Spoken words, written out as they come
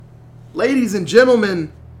Ladies and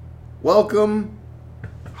gentlemen, welcome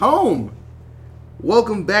home.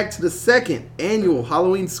 Welcome back to the second annual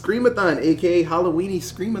Halloween Screamathon, aka Halloweeny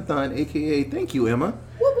Screamathon, aka thank you, Emma.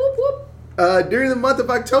 Whoop, whoop, whoop. During the month of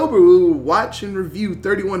October, we will watch and review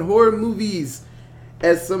 31 horror movies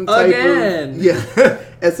as some type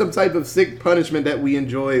as some type of sick punishment that we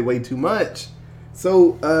enjoy way too much.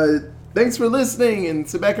 So, thanks for listening, and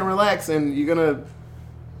sit back and relax, and you're gonna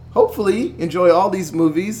hopefully enjoy all these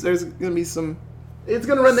movies. There's gonna be some. It's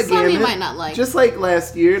gonna run the gamut. Some you might not like. Just like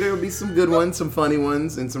last year, there will be some good ones, some funny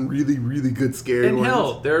ones, and some really, really good scary ones. And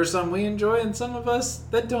hell, there are some we enjoy and some of us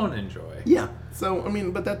that don't enjoy. Yeah. So I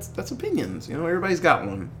mean, but that's opinions. You know, everybody's got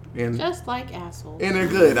one, and just like assholes. and they're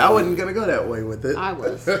good. I wasn't gonna go that way with it. I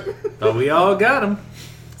was. But we all got them.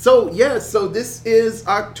 So so this is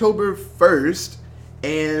October 1st,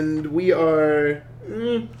 and we are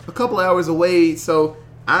a couple hours away. So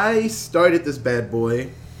I started this bad boy.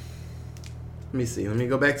 Let me see. Let me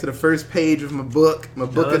go back to the first page of my book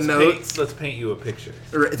of notes. Let's paint you a picture.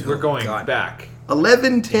 Right. We're going God. back.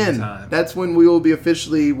 11/10. That's when we will be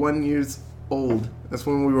officially 1 year old. That's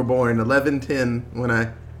when we were born. 11/10. When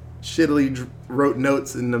I shittily wrote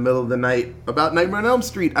notes in the middle of the night about Nightmare on Elm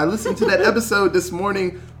Street. I listened to that episode this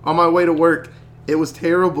morning on my way to work. It was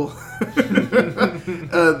terrible.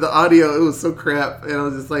 The audio, it was so crap. And I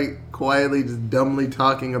was just like quietly, just dumbly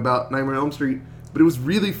talking about Nightmare on Elm Street. But it was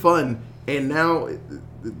really fun. And now we've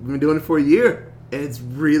been doing it for a year. And it's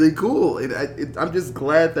really cool. I'm just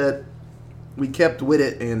glad that we kept with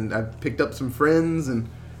it. And I picked up some friends. And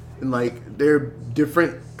like, there are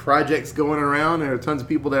different projects going around. There are tons of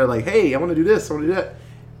people that are like, hey, I want to do this, I want to do that.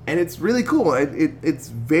 And it's really cool. It's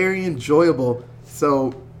very enjoyable.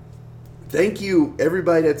 So thank you,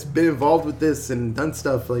 everybody that's been involved with this and done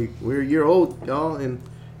stuff. Like, we're a year old, y'all. And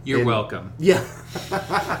You're welcome. Yeah.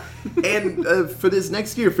 And for this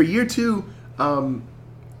next year, for year 2, the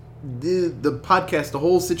podcast, the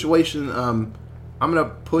whole situation, I'm going to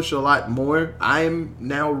push a lot more. I'm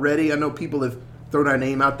now ready. I know people have thrown our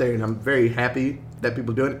name out there, and I'm very happy that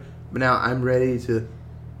people are doing it. But now I'm ready to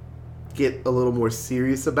get a little more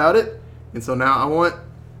serious about it. And so now I want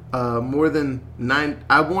more than 9.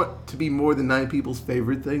 I want to be more than 9 people's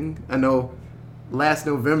favorite thing. I know last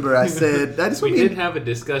November I said I just want we to be, did have a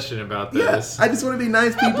discussion about yeah, this. I just want to be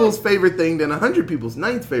 9 people's favorite thing than 100 people's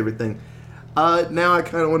 9th favorite thing. Now I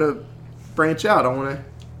kind of want to branch out. I want to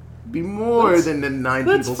be more than the 9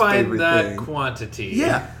 people's favorite thing. Let's find that quantity.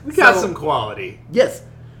 Yeah. We got some quality. Yes.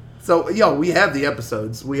 So, we have the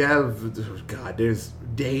episodes. We have, God, there's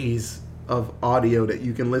days of audio that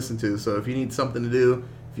you can listen to. So if you need something to do,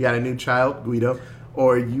 if you got a new child, Guido,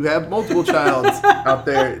 or you have multiple childs out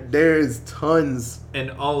there, there is tons.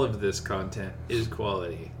 And all of this content is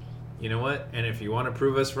quality. You know what? And if you want to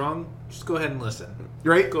prove us wrong, just go ahead and listen.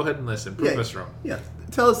 Right? Go ahead and listen. Prove us wrong. Yeah.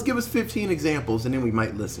 Give us 15 examples, and then we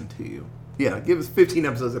might listen to you. Yeah, give us 15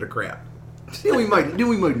 episodes that are crap. Then we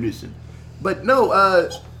might listen. But no,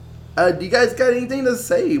 do you guys got anything to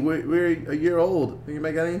say? We're a year old.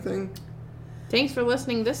 Anybody got anything? Thanks for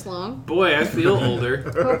listening this long. Boy, I feel older.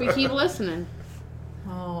 Hope you keep listening.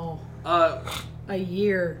 Oh, A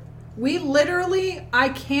year. We literally, I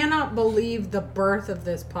cannot believe the birth of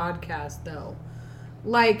this podcast, though.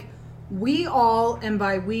 Like, we all, and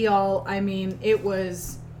by we all, I mean, it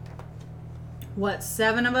was,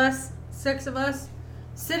 7 of us? 6 of us?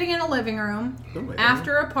 Sitting in a living room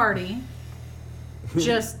after a party,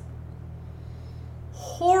 just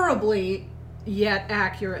horribly, yet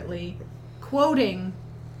accurately, quoting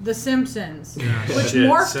The Simpsons,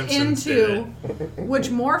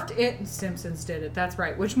 Simpsons did it, that's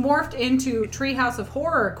right, which morphed into Treehouse of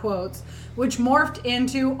Horror quotes, which morphed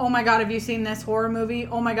into, oh my god, have you seen this horror movie?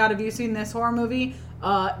 Oh my god, have you seen this horror movie?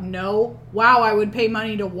 No. Wow, I would pay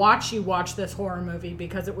money to watch you watch this horror movie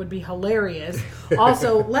because it would be hilarious.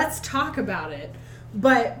 Also, let's talk about it.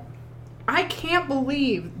 But I can't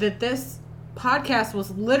believe that this podcast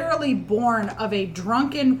was literally born of a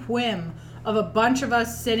drunken whim of a bunch of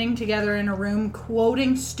us sitting together in a room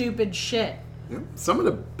quoting stupid shit. Yeah, some of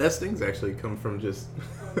the best things actually come from just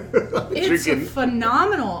it's drinking.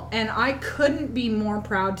 Phenomenal, and I couldn't be more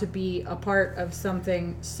proud to be a part of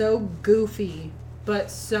something so goofy but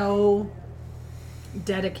so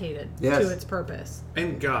dedicated to its purpose.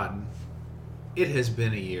 And God, it has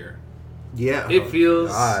been a year. Yeah. It feels...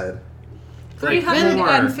 God.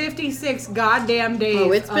 356 goddamn days.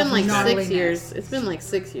 Oh, it's been like gnarliness. 6 years. It's been like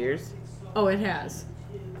 6 years. Oh, it has.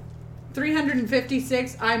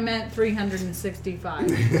 356, I meant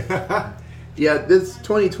 365. Yeah, this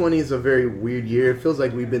 2020 is a very weird year. It feels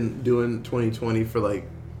like we've been doing 2020 for like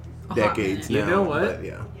decades now. You know what? But,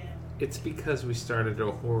 yeah. It's because we started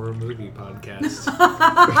a horror movie podcast.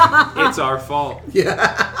 It's our fault.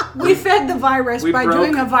 Yeah. We fed the virus We by broke-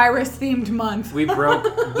 doing a virus-themed month. We broke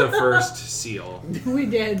the first seal. We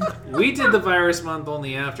did. We did the virus month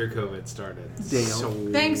only after COVID started. Damn. So,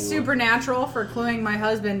 Thanks, Supernatural, for cluing my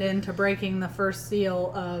husband into breaking the first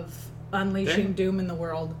seal of unleashing Dang. doom in the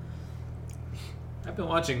world. I've been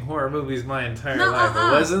watching horror movies my entire Nuh-uh-uh. life.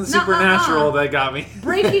 It wasn't Nuh-uh-uh. Supernatural that got me.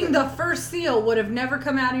 Breaking the first seal would have never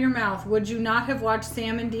come out of your mouth. Would you not have watched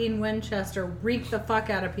Sam and Dean Winchester reek the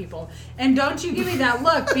fuck out of people? And don't you give me that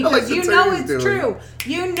look, because Like the you know Terry's it's doing. true.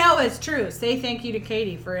 You know it's true. Say thank you to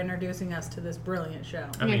Katie for introducing us to this brilliant show.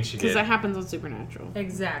 I mean, she Because did. that happens on Supernatural.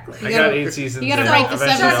 Exactly. I You got gotta- 8 seasons. you gotta in. break the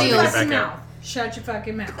Eventually seven I'll seals. get Shut back your out. mouth. Shut your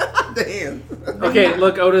fucking mouth. Damn. Okay,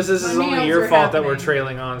 look, Otis, this is My only nails your are fault that we're happening.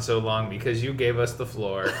 trailing on so long because you gave us the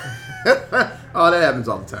floor. Oh, that happens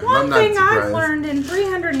all the time. I'm One not thing I've surprised. learned in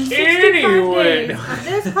 365 Anyway. days of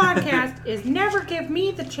this podcast is never give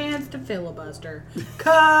me the chance to filibuster.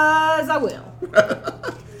 'Cause I will.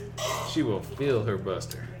 She will feel her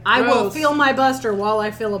buster. I will Gross. feel my buster while I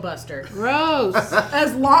filibuster. Gross.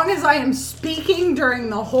 As long as I am speaking during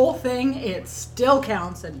the whole thing, it still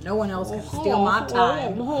counts and no one else can steal my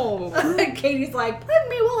time. Katie's like, pardon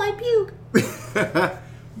me while I puke.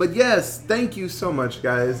 But yes, thank you so much,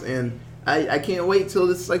 guys. And I can't wait till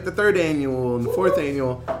this is like the 3rd annual and the 4th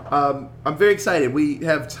annual. I'm very excited. We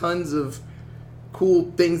have tons of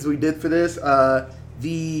cool things we did for this.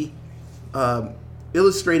 The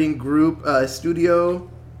illustrating group, Studio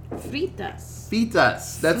Fritas.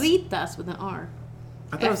 Fitas. That's Fritas with an R.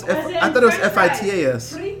 I thought it was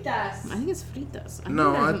FITAS. I think it's fritas.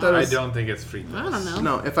 No, I think thought there's it I was- don't think it's fritas. an R. I don't know.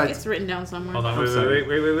 No, if I It's written down somewhere. Hold on, I'm sorry.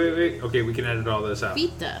 wait. Okay, we can edit all this out.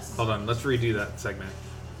 Fritas. Hold on, let's redo that segment.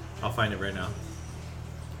 I'll find it right now.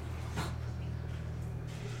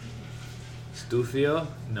 Stufio?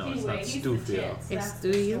 No, it's not Stufio. It's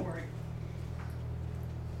studio.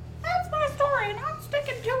 That's my story and I'm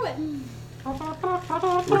sticking to it.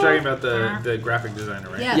 We're talking about the graphic designer,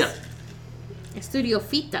 right? Yes. Yeah. Estudio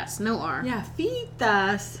Fitas, no R. Yeah,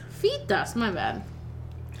 Fitas. Fitas, my bad.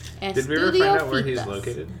 Did we ever Estudio find out where he's Fitas.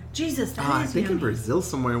 located? Jesus, that I is think in yummy. Brazil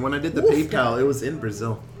somewhere. When I did the Oof, PayPal, it was in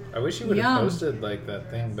Brazil. I wish he would have Yum. posted like that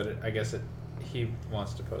thing, but I guess he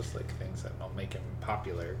wants to post like things that will make him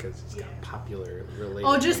popular because he's got popular related.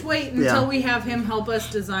 Oh, just things. wait until Yeah. we have him help us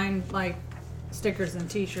design like stickers and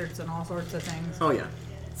T-shirts and all sorts of things. Oh yeah.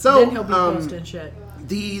 So Then he'll be posting shit.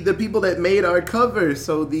 the people that made our cover,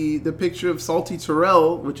 so the picture of Salty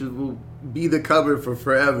Terrell, which will be the cover for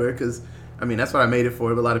forever, because I mean that's what I made it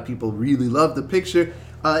for. But a lot of people really love the picture.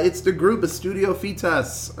 It's the group of Studio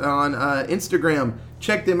Fitas on Instagram.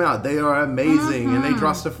 Check them out; they are amazing, and they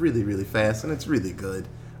draw stuff really, really fast, and it's really good.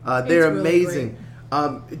 They're It's really amazing.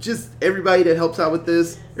 Just everybody that helps out with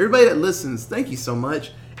this, everybody that listens, thank you so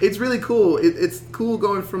much. It's really cool. It's cool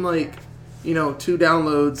going from like 2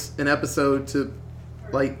 downloads an episode to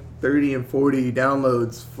like 30 and 40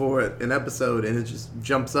 downloads for an episode, and it just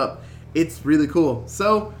jumps up. It's really cool.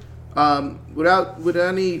 So without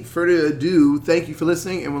any further ado, thank you for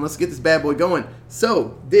listening, and let's get this bad boy going.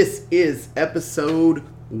 So this is episode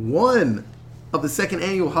 1 of the 2nd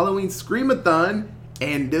annual Halloween Screamathon,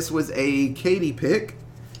 and this was a Katie pick.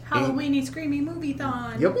 Halloweeny screamy movie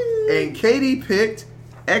thon. Yep. And Katie picked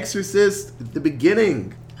Exorcist: The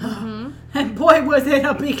Beginning. And boy, was it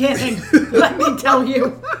a beginning. Let me tell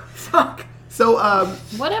you. Fuck. So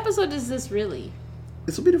What episode is this really?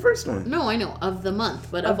 this will be the first one. No, I know, of the month,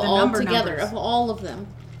 but Of of the all number together, numbers. of all of them.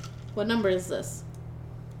 What number is this?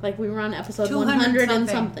 Like we were on episode 200 100 and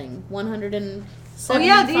something. something. 175. Oh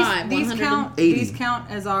yeah, these 100 count. 80. These count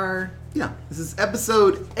as our. Yeah, this is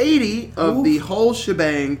episode 80 of the whole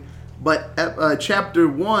shebang, but chapter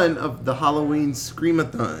 1 of the Halloween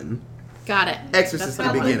Screamathon. Got it. Exorcist That's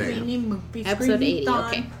at the what I beginning. Halloweeny movie Episode 80, screamy-thon.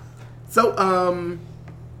 okay. So,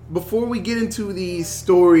 before we get into the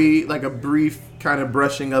story, like a brief kind of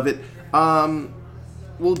brushing of it,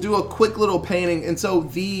 we'll do a quick little painting. And so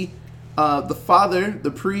the father,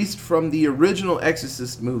 the priest from the original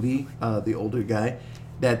Exorcist movie, the older guy,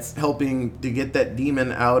 that's helping to get that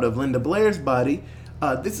demon out of Linda Blair's body.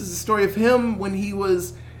 This is the story of him when he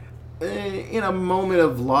was in a moment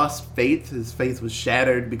of lost faith. His faith was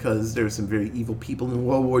shattered because there were some very evil people in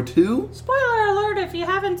World War II. Spoiler alert if you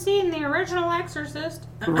haven't seen the original Exorcist.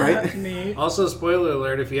 Right? Me. Also, spoiler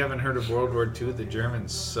alert: if you haven't heard of World War II, the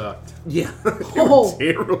Germans sucked. Yeah. Oh,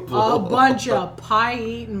 terrible. a bunch of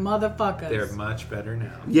pie-eating motherfuckers. They're much better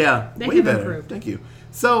now. Yeah, They way have better. improved. Thank you.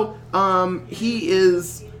 So, he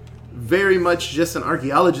is very much just an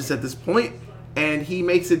archaeologist at this point, and he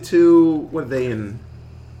makes it to, what are they in?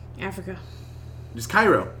 Africa. Just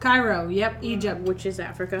Cairo. Cairo, yep, Egypt. Which is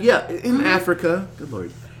Africa. Yeah, in Africa. Good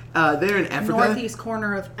Lord. They're in Africa. Northeast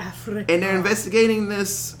corner of Africa. And they're investigating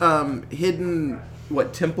this hidden,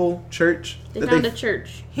 temple, church? They found a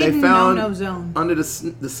church. Hidden no-no zone. Under the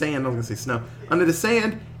sand. I was going to say snow. Under the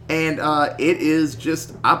sand. And it is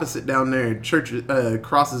just opposite down there. Church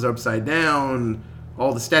crosses upside down.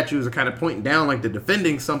 All the statues are kind of pointing down like they're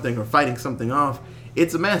defending something or fighting something off.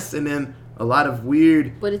 It's a mess. And then a lot of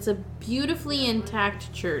weird... But it's a beautifully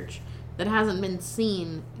intact church that hasn't been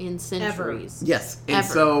seen in centuries. Yes. And Ever.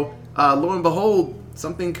 so, lo and behold,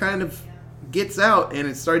 something kind of gets out and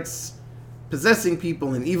it starts possessing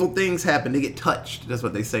people and evil things happen. They get touched. That's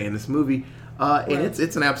what they say in this movie. And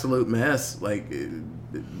it's an absolute mess. Like,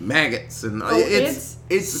 maggots and...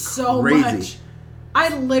 it's so crazy. much.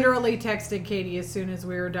 I literally texted Katie as soon as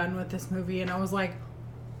we were done with this movie and I was like,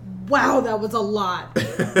 wow, that was a lot.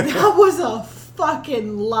 That was a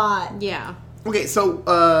fucking lot. Yeah. Okay, so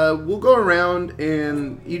we'll go around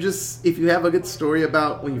and you just, if you have a good story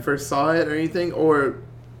about when you first saw it or anything, or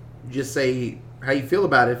just say how you feel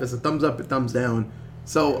about it. If it's a thumbs up or thumbs down.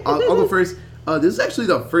 So I'll go first. This is actually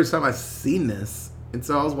the first time I've seen this, and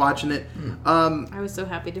so I was watching it. I was so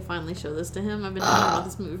happy to finally show this to him. I've been talking about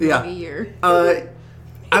this movie for like a year.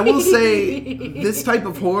 I will say this type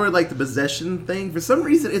of horror, like the possession thing, for some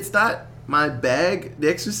reason it's not my bag. The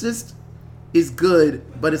Exorcist is good,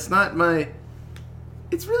 but it's not my...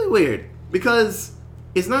 It's really weird because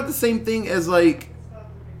it's not the same thing as like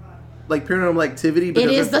Paranormal Activity. It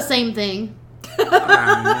is the same thing. Get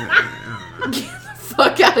the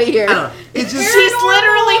fuck out of here. It's just She's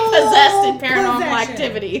literally possessed in Paranormal possession.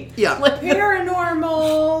 Activity. Yeah.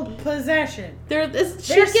 Paranormal possession. She gets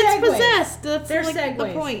segues. possessed. That's They're like the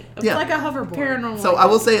segues. point. It's Yeah. like a hoverboard. Paranormal. So I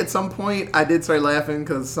will say at some point I did start laughing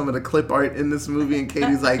because some of the clip art in this movie, and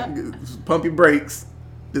Katie's like, pump your brakes.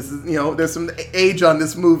 This is, there's some age on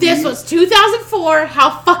this movie. This was 2004.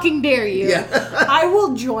 How fucking dare you? Yeah. I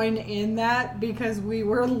will join in that because we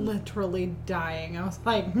were literally dying. I was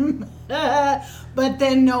like, but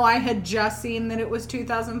then no, I had just seen that it was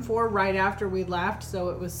 2004 right after we left, so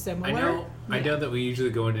it was similar. I know that we usually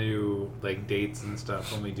go into like dates and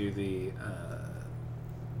stuff when we do the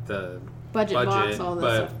Budget box, all this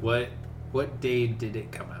but stuff. what day did it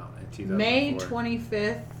come out in 2004? May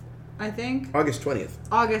 25th, I think. August 20th.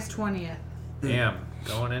 August 20th. Damn,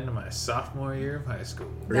 going into my sophomore year of high school.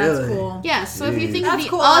 That's Really? cool. Yeah, so if you think That's of the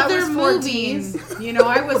cool. I other was 14. movies,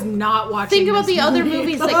 I was not watching. think about this the other movie.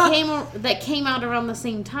 movies that came out around the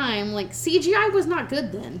same time. Like CGI was not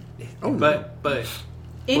good then. Oh, But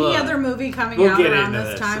Any Well, other movie coming we'll out get around into this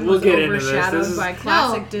this. time We'll was get into this. overshadowed This is- by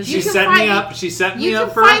classic No, Disney. you she can set fight me me- up. She set me You up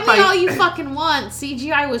can for a fight me all fight. you fucking want.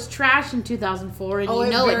 CGI was trash in 2004, and Oh, you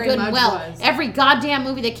it know it very good much and well. was. Every goddamn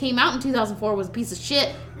movie that came out in 2004 was a piece of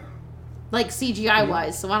shit, like CGI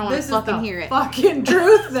wise. So I don't want This to is the fucking hear it. fucking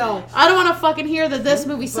truth, though. I don't want to fucking hear that this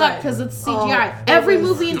movie sucked because it's CGI. it Every was-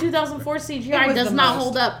 movie in 2004 it CGI was does the not most.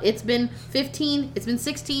 hold up. It's been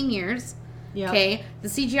 16 years. Yep. Okay, the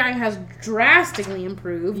CGI has drastically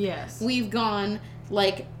improved. Yes. We've gone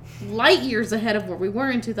like light years ahead of where we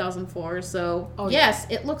were in 2004. So Oh, yes,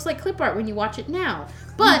 it looks like clip art when you watch it now.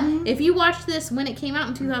 But Mm-hmm. if you watch this when it came out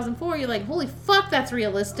in 2004, you're like, holy fuck, that's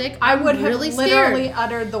realistic. I I'm would have really literally scared.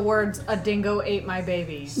 uttered the words, "A dingo ate my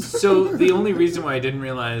baby." So the only reason why I didn't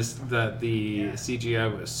realize that the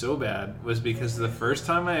CGI was so bad was because the first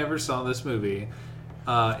time I ever saw this movie,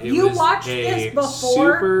 it You was watched a this before?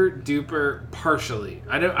 super duper partially.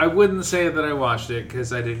 I wouldn't say that I watched it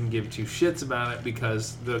because I didn't give two shits about it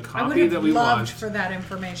because the I would copy have that we loved watched. for that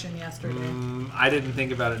information yesterday. I didn't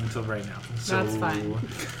think about it until right now. So, That's fine.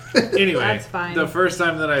 Anyway, That's fine. the first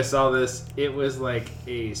time that I saw this, it was like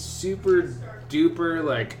a super duper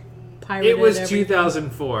like. Pirated It was everything.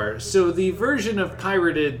 2004, so the version of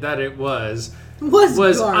pirated that it was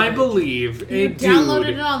Was I garbage. believe a You dude.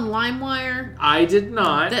 downloaded it on LimeWire. I did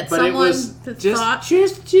not, That but it someone was thought-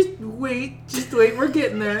 just wait, we're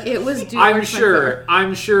getting there. It was. Dude, I'm where's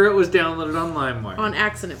my sure it was downloaded on LimeWire. phone? On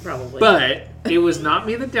accident, probably. But it was not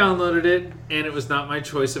me that downloaded it, and it was not my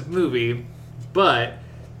choice of movie, but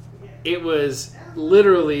it was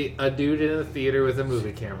literally a dude in a theater with a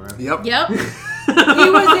movie camera. Yep. Yep. He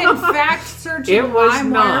was in fact searching It was LimeWire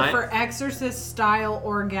not. for exorcist-style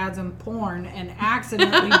orgasm porn and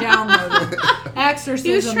accidentally downloaded Exorcism.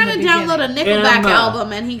 He was trying to download a Nickelback Emma.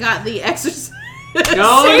 album, and he got the Exorcist. No, Same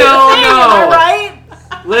no, thing, no. am I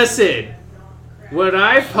right? Listen, what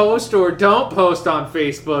I post or don't post on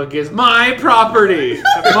Facebook is my property,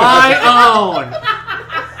 my own.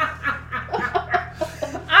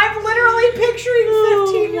 I'm literally picturing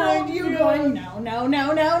 15-year-old you going, no, no,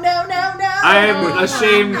 no, no, no, no, no. I'm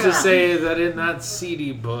ashamed to say that in that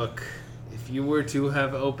CD book, if you were to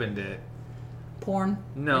have opened it, Porn.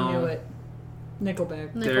 No. I knew it.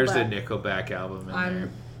 Nickelback. there's a Nickelback album in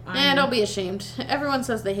there. Don't be ashamed. Everyone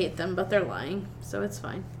says they hate them, but they're lying, so it's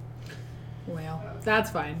fine. Well, that's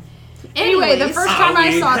fine. Anyway, the first time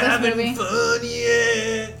I saw this movie. Fun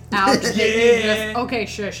yet? Ouch. Okay,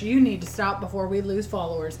 shush. You need to stop before we lose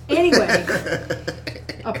followers. Anyway,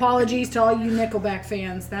 apologies to all you Nickelback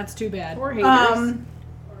fans. That's too bad. Or haters.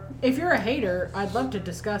 If you're a hater, I'd love to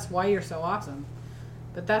discuss why you're so awesome.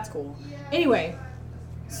 But that's cool. Anyway,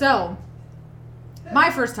 so my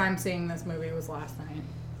first time seeing this movie was last night.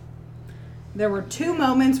 There were 2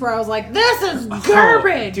 moments where I was like, this is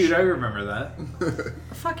garbage! Oh, dude, I remember that.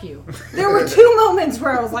 Fuck you. There were 2 moments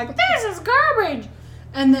where I was like, this is garbage!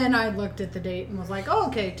 And then I looked at the date and was like, oh,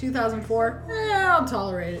 okay, 2004. I'll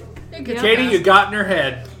tolerate it. It gets Katie, past. you got in her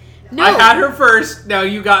head. No. I had her first, now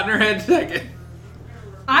you got in her head second.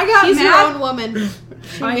 I got She's mad. her own woman.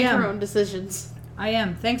 She I makes am. her own decisions. I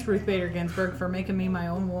am. Thanks, Ruth Bader Ginsburg, for making me my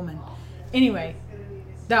own woman. Anyway,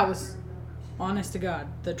 that was, honest to God,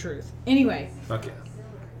 the truth. Anyway, Okay.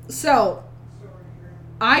 so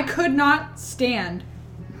I could not stand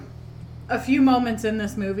a few moments in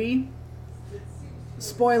this movie.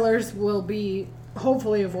 Spoilers will be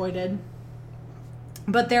hopefully avoided.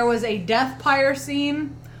 But there was a death pyre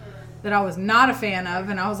scene that I was not a fan of,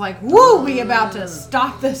 and I was like, woo, we about to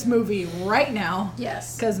stop this movie right now.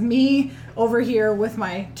 Yes. Because me over here with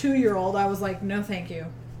my 2-year-old, I was like, no thank you.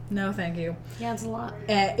 No thank you. Yeah, it's a lot.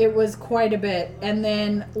 It was quite a bit. And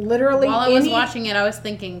then literally While I was watching it, I was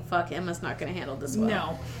thinking, fuck, Emma's not going to handle this well.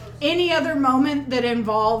 No. Any other moment that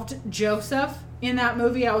involved Joseph in that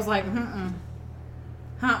movie, I was like,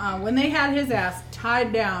 When they had his ass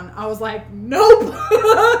tied down, I was like, nope.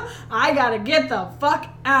 I gotta get the fuck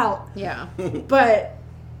out. Yeah. But,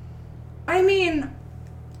 I mean,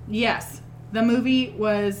 yes, the movie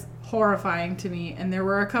was horrifying to me. And there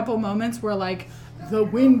were a couple moments where, like, the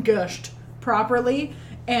wind gushed properly.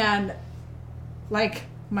 And, like,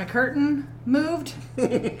 my curtain moved.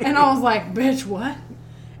 And I was like, bitch, what?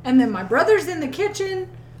 And then my brother's in the kitchen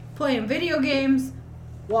playing video games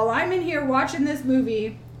while I'm in here watching this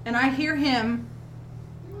movie, and I hear him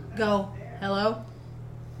go, hello?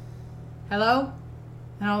 Hello?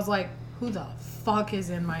 And I was like, who the fuck is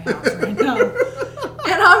in my house right now?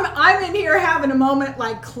 And I'm in here having a moment,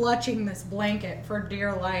 like, clutching this blanket for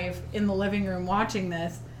dear life in the living room watching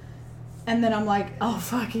this. And then I'm like, oh,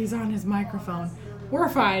 fuck, he's on his microphone. We're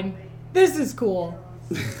fine. This is cool.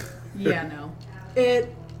 Yeah, no.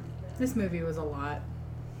 This movie was a lot.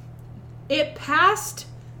 It passed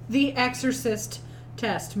the Exorcist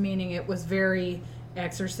test, meaning it was very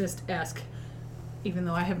Exorcist-esque. Even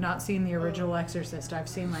though I have not seen the original Exorcist. I've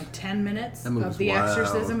seen like 10 minutes of the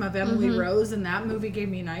exorcism of Emily Rose, and that movie gave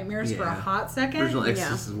me nightmares for a hot second. Original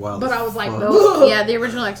Exorcist is wild. But I was like, Yeah, the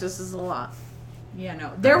original Exorcist is a lot. yeah,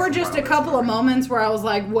 no. There were just a couple of moments where I was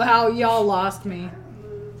like, wow, y'all lost me.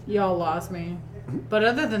 Y'all lost me. But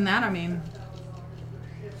other than that, I mean,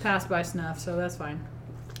 passed by snuff, so that's fine.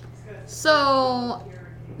 So,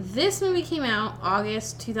 this movie came out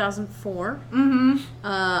August 2004. Mm-hmm.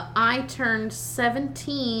 I turned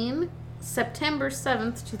 17 September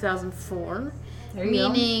 7th, 2004. There you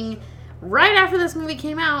meaning, right after this movie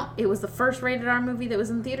came out, it was the first rated R movie that was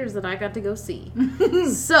in theaters that I got to go see.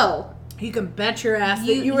 So, You can bet your ass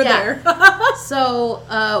that you were there.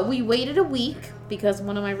 So, we waited a week because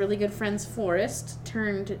one of my really good friends, Forrest,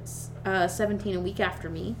 turned 17 a week after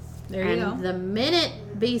me. There you go. The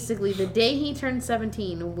minute, basically, the day he turned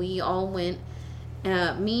 17, we all went,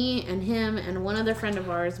 me and him and one other friend of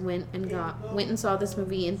ours went and saw this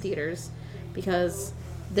movie in theaters because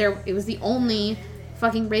it was the only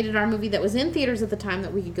fucking rated R movie that was in theaters at the time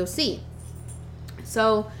that we could go see.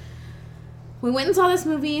 So, we went and saw this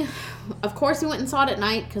movie. Of course, we went and saw it at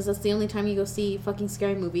night because that's the only time you go see fucking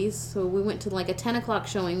scary movies. So, we went to like a 10 o'clock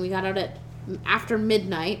showing. We got out after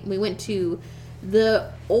midnight. We went to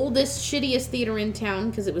the oldest, shittiest theater in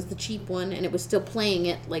town because it was the cheap one and it was still playing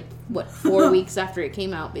it 4 weeks after it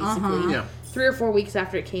came out, basically. Yeah. 3 or 4 weeks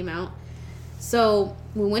after it came out. So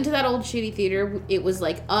we went to that old shitty theater. It was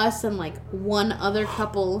like us and like one other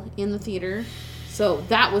couple in the theater. So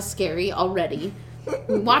that was scary already.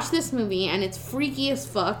 We watched this movie and it's freaky as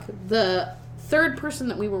fuck. The third person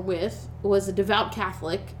that we were with was a devout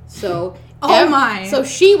Catholic. So my. So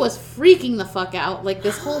she was freaking the fuck out. Like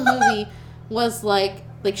this whole movie was like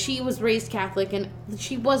she was raised Catholic and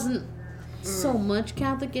she wasn't so much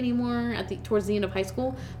Catholic anymore towards the end of high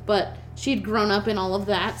school, but she'd grown up in all of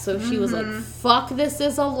that, so she was like, fuck, this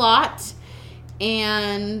is a lot.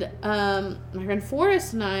 And my friend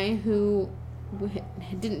Forrest and I, who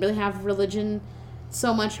didn't really have religion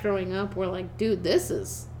so much growing up, were like, dude, this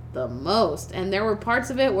is the most. And there were parts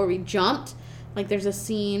of it where we jumped. Like, there's a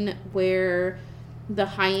scene where the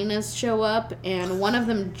hyenas show up, and one of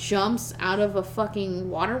them jumps out of a fucking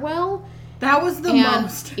water well. That was the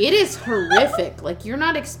most. It is horrific. Like, you're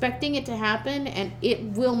not expecting it to happen, and it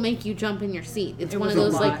will make you jump in your seat. It's one of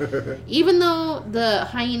those, like, even though the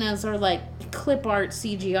hyenas are, like, clip art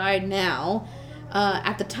CGI now,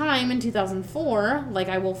 at the time, in 2004, like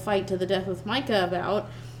I will fight to the death with Micah about,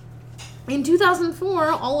 in 2004,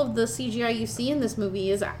 all of the CGI you see in this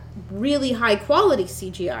movie is really high quality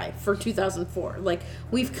CGI for 2004. Like,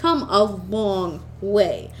 we've come a long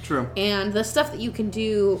way. True. And the stuff that you can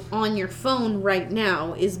do on your phone right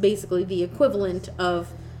now is basically the equivalent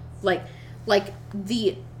of, like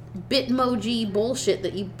the Bitmoji bullshit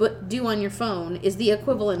that you do on your phone is the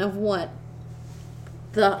equivalent of what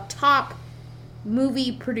the top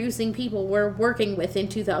movie producing people were working with in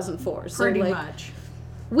 2004. So, pretty like, much.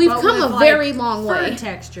 We've come a very long way. Fur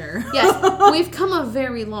texture. Yes, we've come a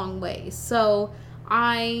very long way. So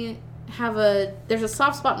there's a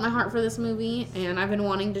soft spot in my heart for this movie, and I've been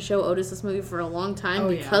wanting to show Otis this movie for a long time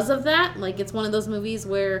because of that. Like, it's one of those movies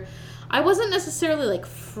where I wasn't necessarily, like,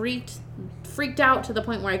 freaked out to the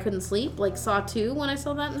point where I couldn't sleep, like Saw 2 when I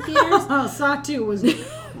saw that in theaters. Saw 2 was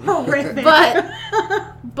horrific.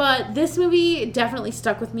 But this movie definitely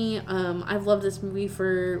stuck with me. I've loved this movie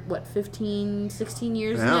for, 15, 16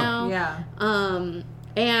 years now? Yeah.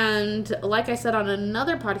 And like I said on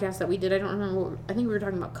another podcast that we did, I don't remember, I think we were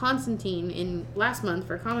talking about Constantine in last month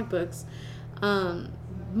for comic books.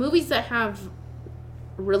 Movies that have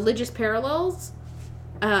religious parallels,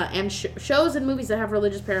 and shows and movies that have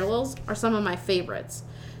religious parallels are some of my favorites.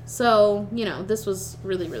 So, this was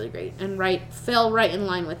really, really great and fell right in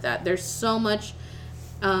line with that. There's so much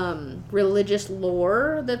religious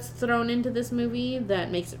lore that's thrown into this movie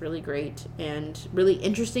that makes it really great and really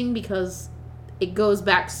interesting because it goes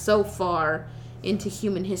back so far into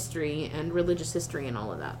human history and religious history and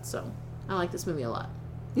all of that. So I like this movie a lot.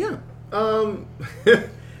 Yeah. I'm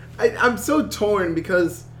so torn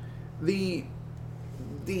because the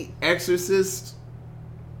Exorcist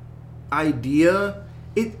idea,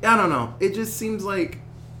 I don't know. It just seems like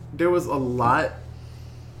there was a lot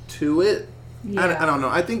to it. Yeah. I don't know.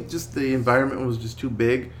 I think just the environment was just too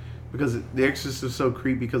big because The Exorcist was so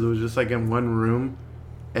creepy because it was just like in one room,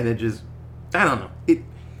 and it just, I don't know.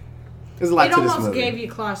 There's a lot to this movie. It almost gave you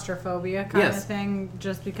claustrophobia kind of thing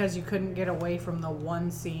just because you couldn't get away from the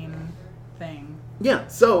one scene thing. Yeah.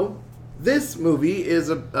 So this movie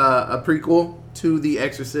is a prequel to The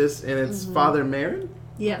Exorcist, and it's Father Merrin.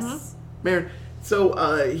 Yes. Merrin.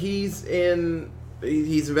 So he's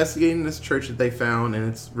investigating this church that they found, and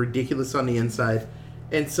it's ridiculous on the inside.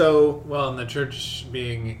 And so, and the church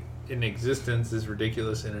being in existence is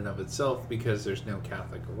ridiculous in and of itself because there's no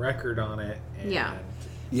Catholic record on it. And yeah.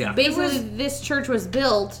 Basically, this church was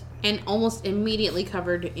built and almost immediately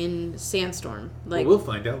covered in sandstorm. Like, we'll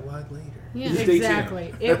find out why later. Yeah,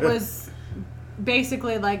 exactly. It was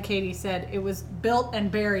basically, like Katie said, it was built and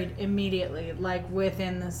buried immediately, like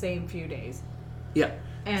within the same few days. Yeah.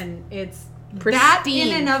 And it's pristine. That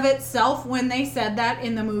in and of itself, when they said that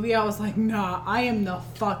in the movie, I was like, nah, I am the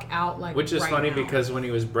fuck out. Like, which is right funny now. Because when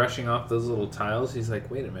he was brushing off those little tiles, he's like,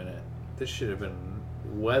 wait a minute, this should have been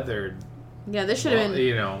weathered. Yeah, this should have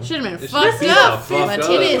been, should have been fucked up. But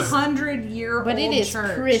it is 100-year-old But it is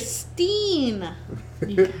church. pristine.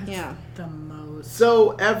 Yeah. The most.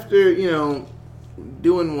 So after,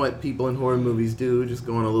 doing what people in horror movies do, just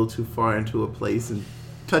going a little too far into a place and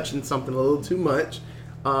touching something a little too much,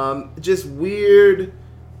 just weird,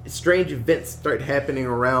 strange events start happening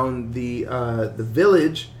around the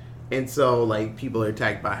village, and so like people are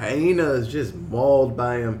attacked by hyenas, just mauled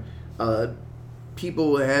by them.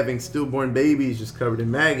 People having stillborn babies just covered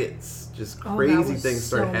in maggots. Just crazy things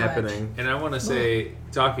start happening. And I want to say,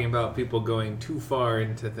 talking about people going too far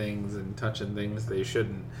into things and touching things they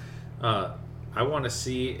shouldn't, I want to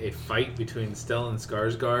see a fight between Stellan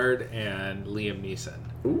Skarsgård and Liam Neeson.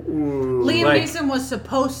 Ooh. Liam Neeson was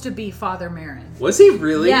supposed to be Father Merrin. Was he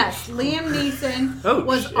really? Yes, Liam Neeson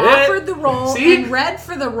was shit. offered the role See? and read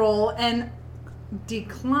for the role and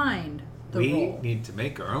declined the role. We need to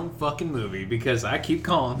make our own fucking movie because I keep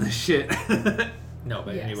calling this shit. No,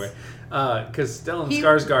 but anyway. Because Stellan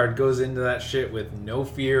Skarsgård goes into that shit with no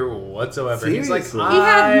fear whatsoever. Seriously? He's like, He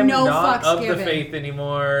had I'm no not fucks of given. the faith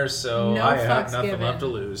anymore, so No I have fucks nothing given. left to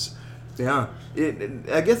lose. Yeah,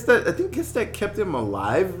 I guess that kept him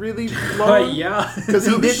alive really long. Yeah, because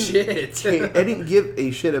he no didn't. shit. I didn't give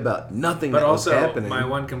a shit about nothing. But that also, was happening. my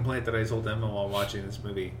one complaint that I told Emma while watching this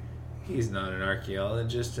movie: he's not an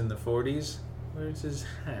archaeologist in the 40s. Where's his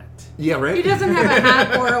hat? Yeah, right. He doesn't have a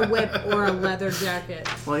hat or a whip or a leather jacket.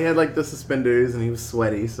 Well, he had like the suspenders and he was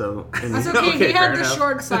sweaty, so. And That's okay. He had the enough.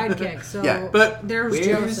 short sidekick, so Yeah, but there's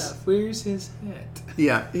Joseph. Where's his hat?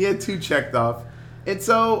 Yeah, he had 2 checked off, and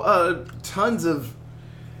so tons of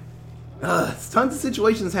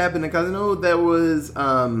situations happened. Because I know there was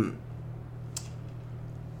that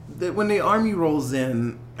when the army rolls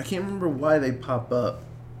in, I can't remember why they pop up.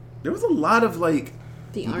 There was a lot of like.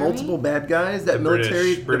 The army? Multiple bad guys. That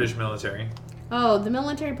British military. Oh, the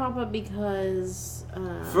military pop up because...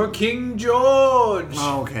 For King George!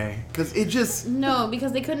 Oh, okay. Because it just... No,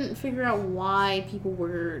 because they couldn't figure out why people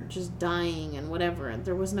were just dying and whatever.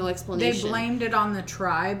 There was no explanation. They blamed it on the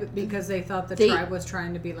tribe because they thought the tribe was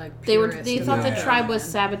trying to be like purist. They thought the tribe was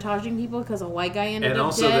sabotaging people because a white guy ended up dead. And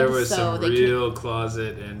also there was so some real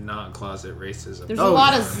closet and not closet racism. There's a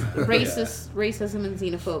lot of racism and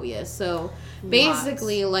xenophobia. So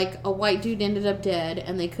basically, like, a white dude ended up dead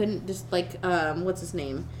and they couldn't just, like, what's his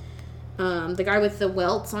name? The guy with the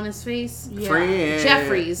welts on his face. Yeah.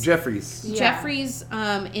 Jeffries. Yeah. Jeffries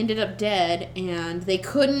ended up dead, and they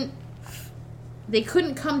couldn't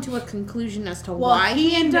come to a conclusion as to why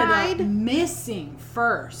he ended died. up missing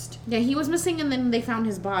first. Yeah, he was missing, and then they found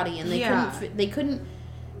his body, and they couldn't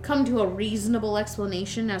come to a reasonable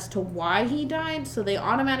explanation as to why he died. So they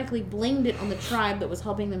automatically blamed it on the tribe that was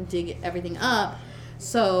helping them dig everything up.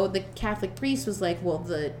 So the Catholic priest was like, well,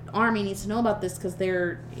 the army needs to know about this because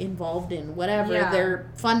they're involved in whatever. Yeah. They're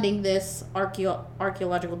funding this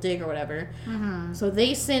archaeological dig or whatever. Mm-hmm. So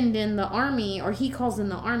they send in the army, or he calls in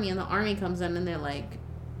the army, and the army comes in and they're like,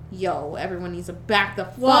 yo, everyone needs to back the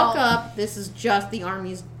fuck up. This is just the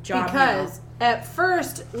army's job because at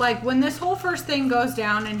first, like, when this whole first thing goes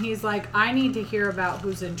down and he's like, I need to hear about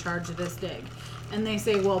who's in charge of this dig. And they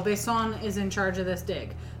say, well, Besson is in charge of this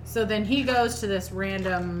dig. So then he goes to this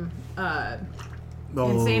random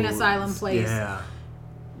insane asylum place. Yeah.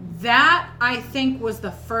 That, I think, was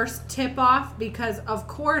the first tip-off because, of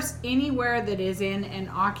course, anywhere that is in an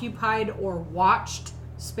occupied or watched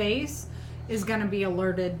space is going to be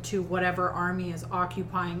alerted to whatever army is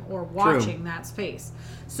occupying or watching that space.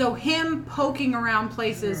 So him poking around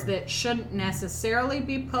places that shouldn't necessarily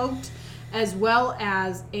be poked, as well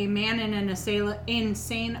as a man in an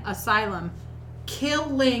insane asylum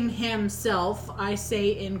killing himself, I say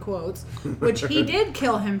in quotes, which he did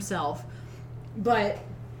kill himself, but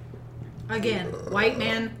again, white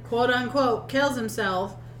man, quote unquote, kills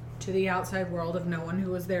himself to the outside world of no one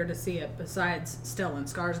who was there to see it besides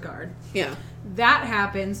Stellan Skarsgård. Yeah. That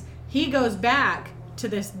happens. He goes back to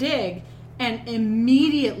this dig, and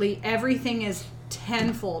immediately everything is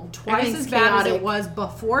tenfold, twice as bad as it was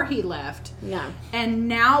before he left. Yeah. And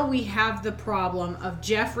now we have the problem of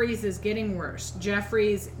Jeffries is getting worse.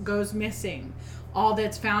 Jeffries goes missing. All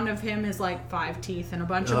that's found of him is like 5 teeth and a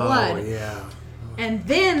bunch of blood. Oh, yeah. And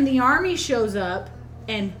then the army shows up,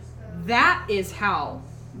 and that is how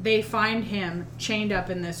they find him chained up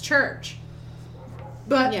in this church.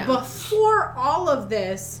 But before all of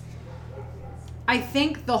this, I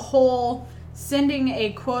think the whole sending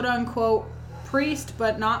a quote-unquote priest,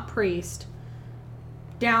 but not priest,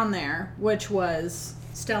 down there, which was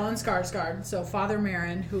Stellan Skarsgård, so Father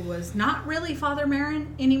Merrin, who was not really Father Merrin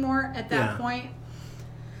anymore at that point,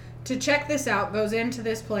 to check this out, goes into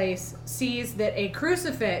this place, sees that a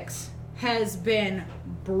crucifix has been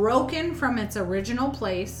broken from its original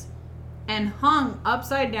place and hung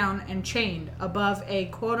upside down and chained above a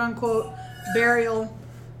quote-unquote burial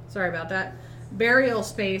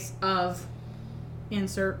space of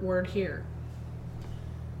insert word here.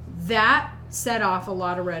 That set off a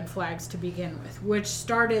lot of red flags to begin with, which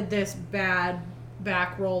started this bad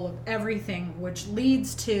back roll of everything, which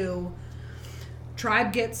leads to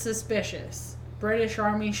tribe gets suspicious. British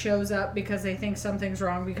army shows up because they think something's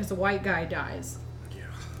wrong because a white guy dies. Yeah.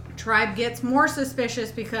 Tribe gets more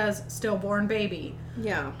suspicious because stillborn baby.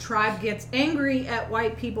 Yeah. Tribe gets angry at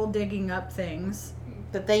white people digging up things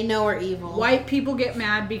that they know are evil. White people get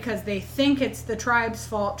mad because they think it's the tribe's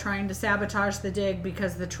fault trying to sabotage the dig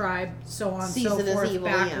because the tribe, so on and so forth, evil,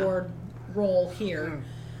 backward roll here.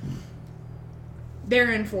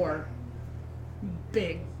 They're in for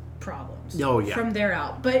big problems from there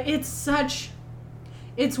out. But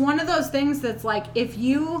it's one of those things that's like, if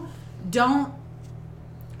you don't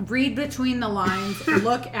read between the lines,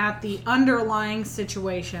 look at the underlying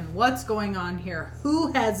situation, what's going on here,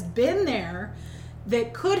 who has been there,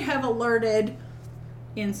 that could have alerted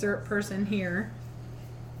insert person here.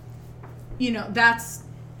 You know, that's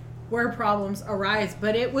where problems arise.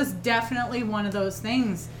 But it was definitely one of those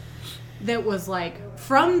things that was like,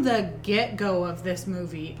 from the get-go of this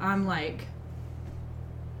movie, I'm like,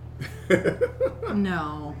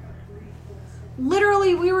 no.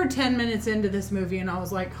 Literally, we were 10 minutes into this movie, and I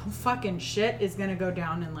was like, oh, fucking shit is going to go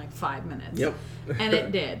down in like 5 minutes. Yep. And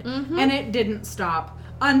it did. And it didn't stop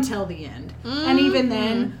until the end. And even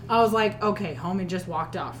then, I was like, okay, homie just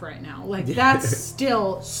walked off right now. Like, that's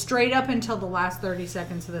still straight up until the last 30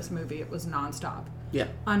 seconds of this movie. It was nonstop. Yeah.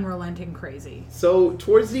 Unrelenting crazy. So,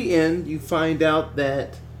 towards the end, you find out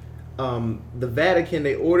that the Vatican,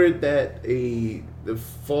 they ordered that the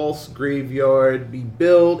false graveyard be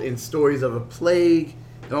built, and stories of a plague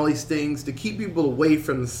and all these things to keep people away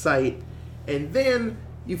from the site. And then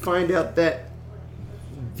you find out that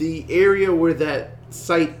the area where that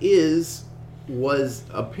site was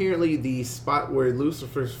apparently the spot where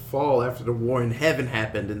Lucifer's fall after the war in heaven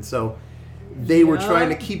happened. And so they were trying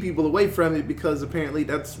to keep people away from it because apparently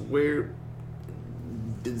that's where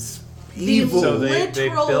this evil... So the they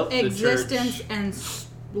literal built the existence church. and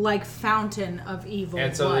like fountain of evil.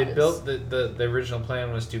 And so was. they built the original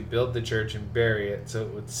plan was to build the church and bury it so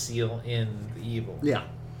it would seal in the evil. Yeah.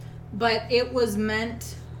 But it was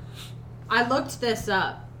meant... I looked this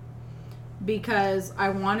up because I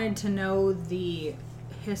wanted to know the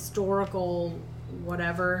historical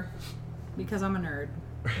whatever, because I'm a nerd.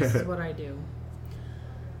 This is what I do.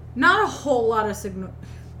 Not a whole lot of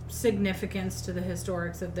significance to the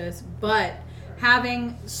historics of this, but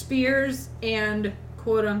having spears and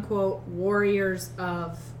quote-unquote warriors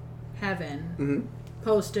of heaven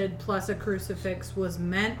posted plus a crucifix was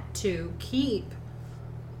meant to keep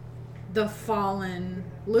the fallen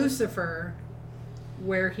Lucifer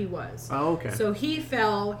where he was. Oh, okay. So he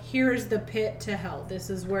fell. Here's the pit to hell. This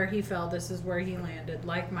is where he fell. This is where he landed.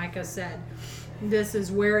 Like Micah said, this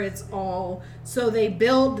is where it's all. So they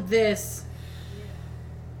build this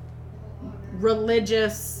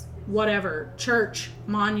religious, whatever, church,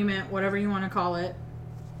 monument, whatever you want to call it,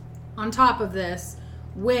 on top of this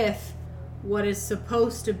with what is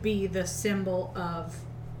supposed to be the symbol of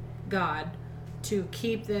God to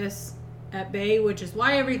keep this at bay, which is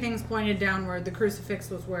why everything's pointed downward. The crucifix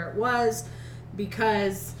was where it was,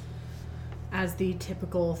 because as the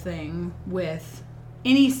typical thing with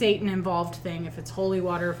any Satan involved thing, if it's holy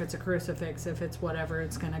water, if it's a crucifix, if it's whatever,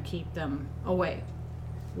 it's going to keep them away.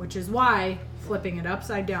 Which is why flipping it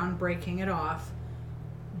upside down, breaking it off,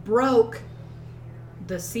 broke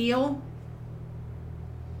the seal.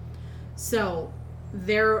 So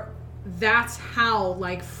that's how,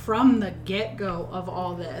 like, from the get-go of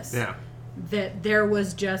all this, that there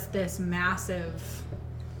was just this massive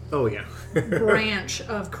branch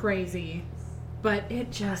of crazy. But it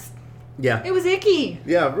just... Yeah. It was icky.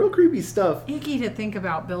 Yeah, real creepy stuff. Icky to think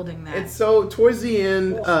about building that. And so, towards the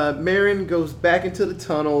end, Marin goes back into the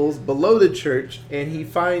tunnels below the church, and he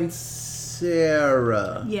finds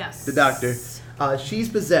Sarah. Yes. The doctor. She's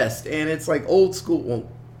possessed, and it's like old school. Well,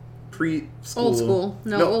 preschool. Old school.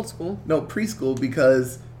 No, old school. No, preschool,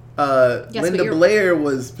 because Yes, Linda Blair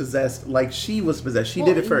was possessed like she was possessed. She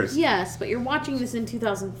did it first. Yes, but you're watching this in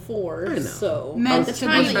 2004, I know. so Meant the to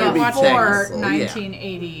time be that you're watching before this,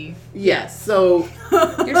 1980. Yes. So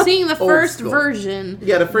you're seeing the first school. version.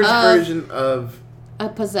 Yeah, the first version of a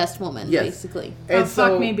possessed woman, Yes. basically. And Oh,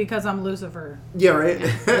 fuck me because I'm Lucifer. Yeah, right?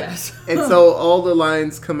 Yes. And so all the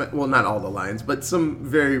lines come out, well, not all the lines, but some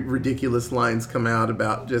very ridiculous lines come out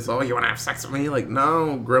about just, oh, you want to have sex with me? Like,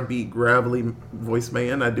 no, grumpy, gravelly voice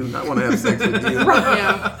man, I do not want to have sex with you.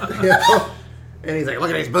 Yeah. You know? And he's like, look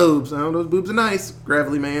at these boobs. Oh, those boobs are nice.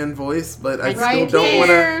 Gravelly man voice, but I Right still don't want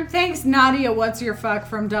to. there. Thanks, Nadia. What's your fuck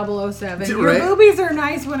from 007? Your Right? boobies are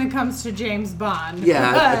nice when it comes to James Bond. Yeah,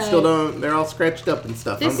 I but still don't. They're all scratched up and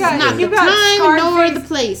stuff. This is I'm not good. the You got time scarred nor face. the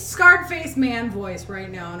place. Scarred face man voice right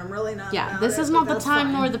now, and I'm really not. Yeah, about this it, is but not the that's time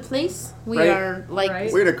fine. nor the place. We Right. are like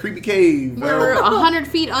Right. We're in a creepy cave. we're 100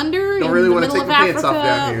 feet under Don't in really the wanna middle take of my pants Africa. off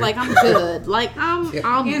down here. Like I'm good. Like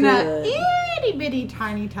I'm in good. a itty bitty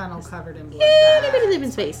tiny tunnel covered in blood. Anybody live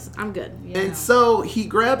in space? I'm good. You know. And so he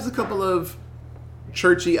grabs a couple of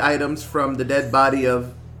churchy items from the dead body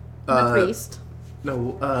of The priest.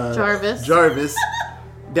 Jarvis. Jarvis.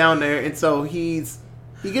 Down there, and so he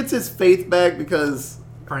gets his faith back because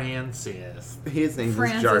Francis. his name is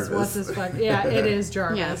Francis, Jarvis. what's his fuck? Yeah, it is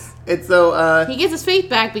Jarvis. Yes. And so He gets his faith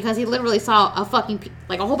back because he literally saw a fucking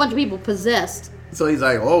a whole bunch of people possessed So he's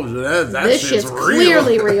like, "Oh, that this shit's shit's real.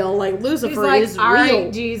 clearly real. Like Lucifer He's like, is all real.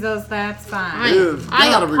 right, Jesus, that's fine. It's I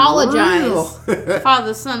gotta be apologize, real."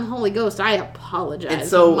 Father, Son, Holy Ghost. I apologize. And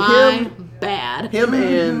so my bad. Him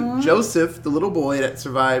and Joseph, the little boy that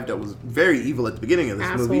survived, that was very evil at the beginning of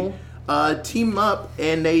this movie, team up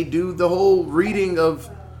and they do the whole reading of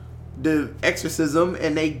the exorcism,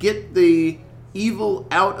 and they get the evil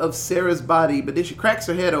out of Sarah's body, but then she cracks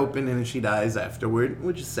her head open and then she dies afterward,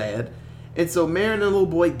 which is sad. And so Mary and the little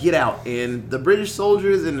boy get out, and the British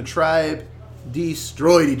soldiers and the tribe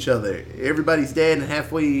destroyed each other. Everybody's dead and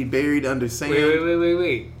halfway buried under sand.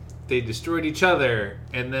 Wait. They destroyed each other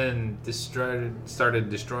and then started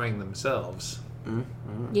destroying themselves.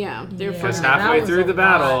 Yeah, they're Because Yeah, halfway that through was the a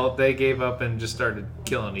battle, lot. they gave up and just started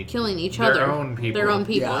killing each other. Their own people. Their own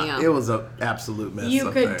people, yeah. It was an absolute mess. You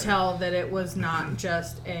up could there. tell that it was not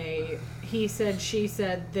just a he said, she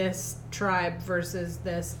said, this tribe versus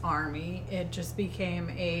this army. It just became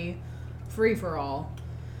a free-for-all.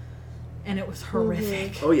 And it was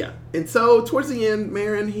horrific. Oh, yeah. And so, towards the end,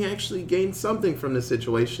 Marin, he actually gained something from this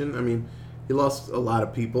situation. I mean, he lost a lot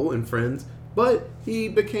of people and friends, but he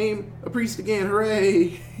became a priest again.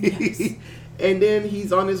 Hooray! Yes. And then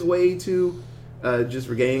he's on his way to just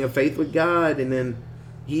regaining a faith with God, and then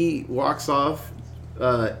he walks off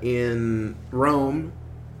in Rome,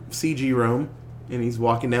 CG Rome, and he's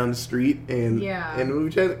walking down the street, and the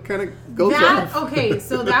movie kind of goes off. Okay,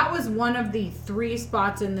 so that was one of the 3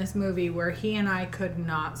 spots in this movie where he and I could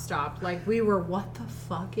not stop. Like, we were what the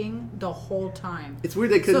fucking the whole time. It's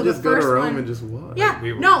weird they couldn't just go to Rome and just walk. Yeah,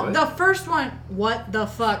 We were no, what? the first one, what the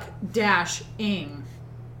fuck dash ing,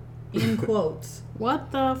 in quotes.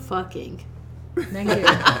 What the fucking? Thank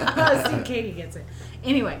you. See, Katie gets it.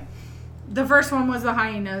 Anyway, the first one was the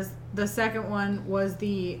hyenas. The second one was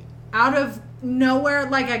the out of nowhere.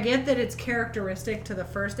 Like, I get that it's characteristic to the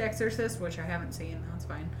first Exorcist, which I haven't seen. That's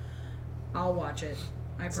fine. I'll watch it.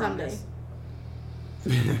 I promise.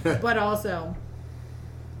 Someday. But also,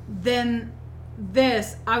 then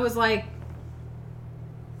this, I was like,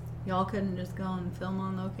 y'all couldn't just go and film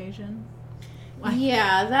on location?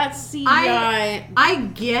 Yeah, that CGI. I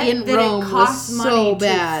get in that Rome it costs was money so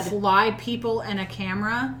bad. to fly people and a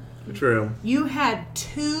camera. True. You had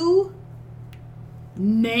 2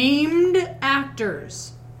 named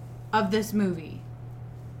actors of this movie.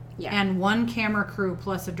 Yeah. And 1 camera crew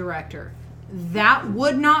plus a director. That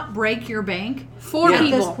would not break your bank 4 at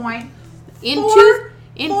people. this point. In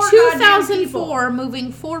Four 2004,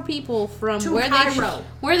 moving 4 people from To where Cairo.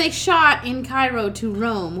 where they shot in Cairo to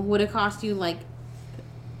Rome would have cost you like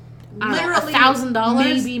Literally $1,000,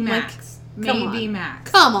 maybe max. Maybe max.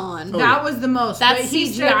 Come on, That was the most. That's But he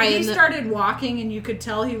CGI He in the- started walking, and you could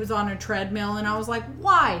tell he was on a treadmill, and I was like,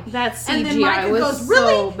 "Why?" That And then CGI Micah was goes,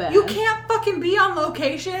 "Really? so bad. You can't fucking be on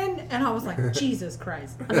location?" And I was like, "Jesus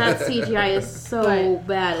Christ!" that CGI is so But-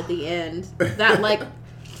 bad at the end. That like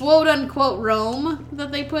quote unquote Rome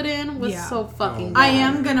that they put in was Yeah. so fucking. I bad.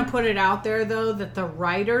 am gonna put it out there though that the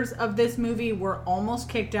writers of this movie were almost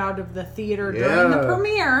kicked out of the theater during the Yeah.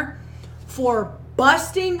 premiere for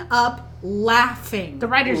busting up laughing. The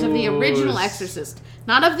writers of the original Ooh. Exorcist,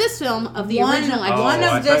 not of this film, of the one, original Oh, Exorcist. one I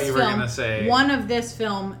of thought this you were film, gonna say- one of this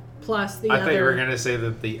film plus the I other. thought you were going to say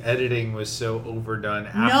that the editing was so overdone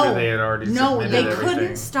after they had already submitted they everything.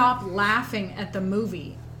 couldn't stop laughing at the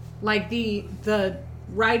movie, like the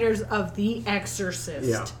writers of The Exorcist.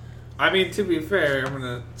 Yeah. I mean, to be fair, I'm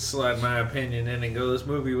going to slide my opinion in and go, this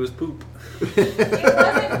movie was poop. It wasn't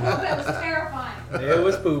poop, it was terrifying. It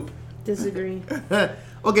was poop. Disagree.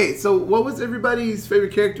 Okay, so what was everybody's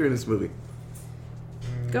favorite character in this movie?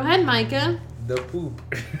 Go ahead, Micah. The poop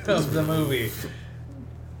of the movie.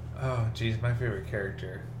 Oh, geez, my favorite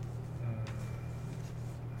character.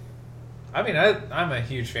 I mean, I'm a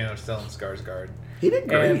huge fan of Stellan Skarsgård. He did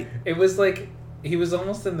great. And it was like, he was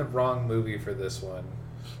almost in the wrong movie for this one.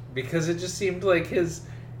 Because it just seemed like his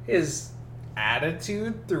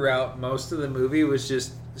attitude throughout most of the movie was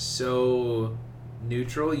just so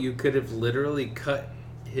neutral. You could have literally cut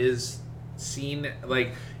his scene,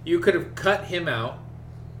 like, you could have cut him out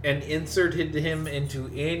and inserted him into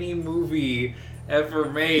any movie ever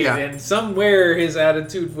made, Yeah. and somewhere his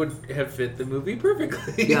attitude would have fit the movie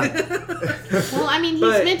perfectly. Yeah. Well, I mean, he's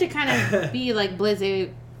But- meant to kind of be like Blizzy,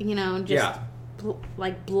 you know, just Yeah.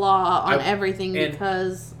 like blah on I- everything and-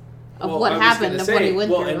 because of Well, what I was happened, gonna of what he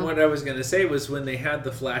went through. And what I was going to say was when they had the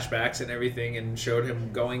flashbacks and everything and showed him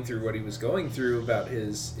going through what he was going through about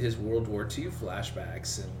his World War II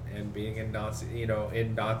flashbacks and being in Nazi,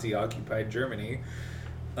 in Nazi occupied Germany,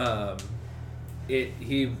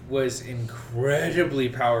 he was incredibly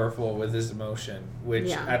powerful with his emotion, which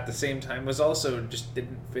Yeah. at the same time was also just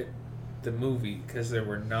didn't fit the movie because there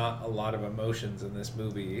were not a lot of emotions in this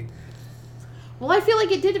movie. Well, I feel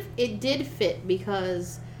like it did fit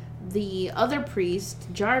because the other priest,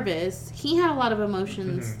 Jarvis, he had a lot of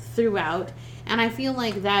emotions throughout, and I feel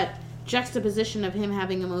like that juxtaposition of him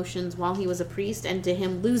having emotions while he was a priest and to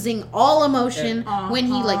him losing all emotion when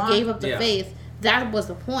he gave up the faith, that was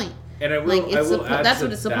the point. And I will add that's to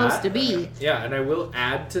what it's supposed to be. Yeah, and I will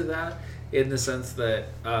add to that in the sense that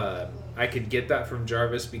I could get that from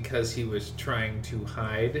Jarvis because he was trying to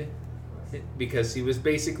hide, because he was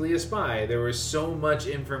basically a spy. There was so much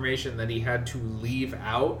information that he had to leave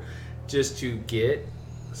out just to get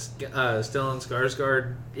Stellan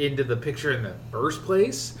Skarsgård into the picture in the first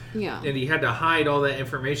place. Yeah. And he had to hide all that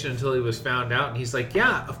information until he was found out. And he's like,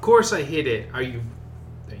 yeah, of course I hid it. Are you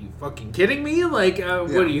fucking kidding me? Like, what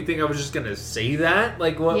do you think I was just going to say that?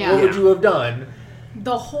 Like, what would you have done?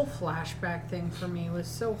 The whole flashback thing for me was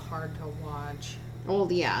so hard to watch. Oh,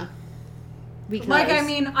 yeah. Because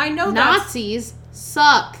I know Nazis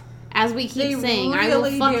suck, as we keep saying.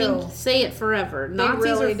 Really I will fucking say it forever. Nazis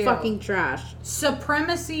really are fucking trash.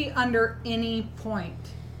 Supremacy under any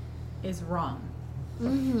point is wrong.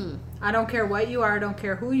 Mm-hmm. I don't care what you are. I don't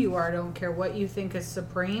care who you are. I don't care what you think is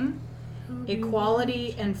supreme.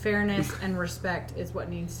 Equality and fairness and respect is what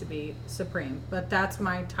needs to be supreme. But that's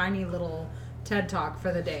my tiny little TED Talk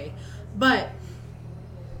for the day. But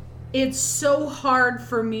it's so hard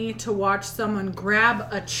for me to watch someone grab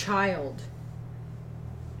a child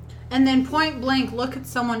and then point blank look at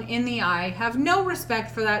someone in the eye, have no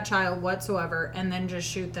respect for that child whatsoever, and then just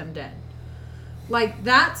shoot them dead. Like,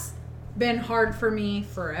 that's been hard for me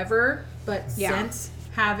forever, but since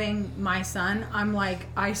having my son, I'm like,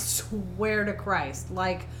 I swear to Christ,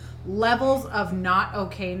 like, levels of not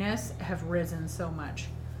okayness have risen so much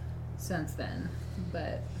since then.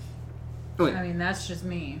 But I mean, that's just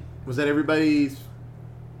me. Was that everybody's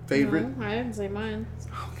favorite? No, I didn't say mine.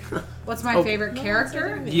 What's my favorite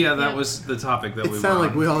character? Yeah, that was the topic that we were on. It sounded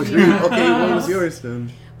like we all agreed. Okay, what was yours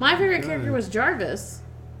then? My favorite character was Jarvis.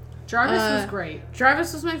 Jarvis was great.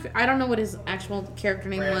 Jarvis was I don't know what his actual character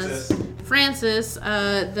name was. Francis,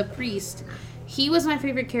 the priest. He was my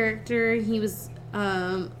favorite character. He was,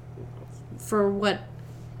 for what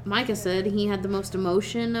Micah said, he had the most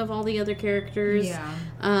emotion of all the other characters.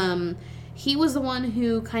 Yeah. He was the one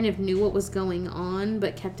who kind of knew what was going on,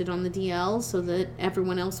 but kept it on the DL so that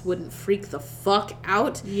everyone else wouldn't freak the fuck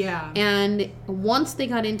out. Yeah. And once they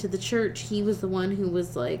got into the church, he was the one who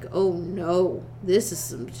was like, oh no, this is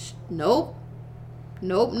some... Nope.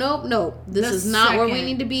 This is not where we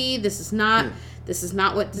need to be. This is not what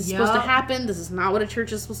is supposed to happen. This is not what a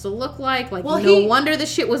church is supposed to look like. Like, no wonder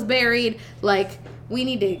this shit was buried. Like, we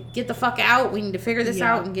need to get the fuck out. We need to figure this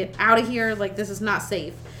out and get out of here. Like, this is not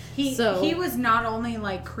safe. He was not only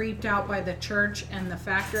like creeped out by the church and the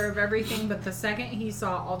factor of everything, but the second he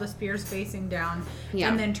saw all the spears facing down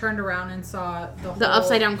and then turned around and saw the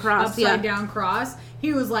upside down cross, down cross,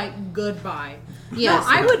 he was like, goodbye. Yes.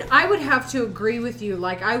 No, I would have to agree with you.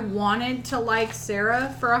 Like, I wanted to like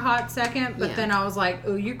Sarah for a hot second, but then I was like,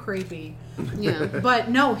 oh, you creepy. Yeah. But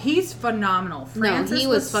no, he's phenomenal. Francis he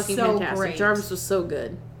was fucking so fantastic. Great. Jarvis was so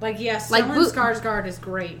good. Like, yes, like Stellan Skarsgård is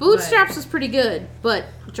great. Bootstraps was pretty good, but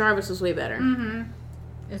Jarvis was way better. Mm-hmm.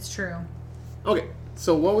 It's true. Okay,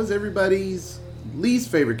 so what was everybody's least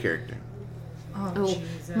favorite character? Oh,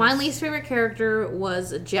 Jesus. My least favorite character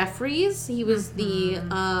was Jeffries. He was the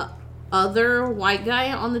other white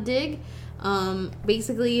guy on the dig.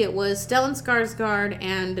 Basically, it was Stellan Skarsgård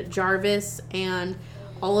and Jarvis and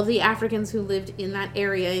all of the Africans who lived in that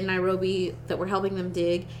area in Nairobi that were helping them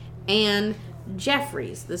dig, and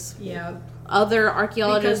Jeffries, this other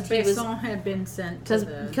archaeologist. Because Besson had been sent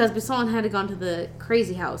to because Besson had gone to the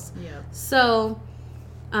crazy house. Yeah. So,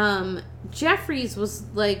 Jeffries was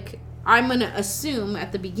like, I'm gonna assume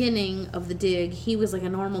at the beginning of the dig he was like a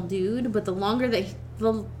normal dude, but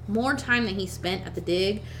the more time that he spent at the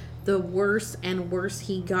dig, the worse and worse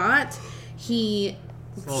he got. He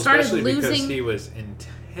started losing because he was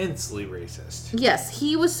intensely racist. Yes,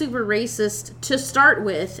 he was super racist to start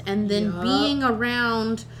with, and then being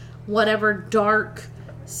around whatever dark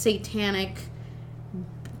satanic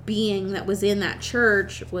being that was in that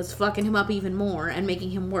church was fucking him up even more and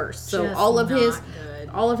making him worse. So all of his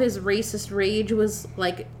racist rage was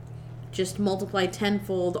like just multiplied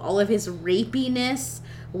tenfold. All of his rapiness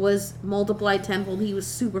was multiplied tenfold. He was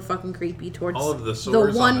super fucking creepy towards all of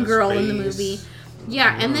the one girl in the movie.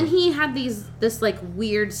 Yeah, and then he had this like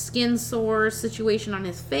weird skin sore situation on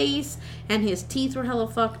his face, and his teeth were hella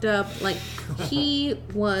fucked up. Like, he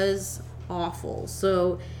was awful.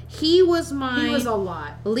 So he was my He was a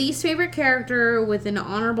lot. least favorite character with an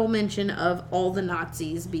honorable mention of all the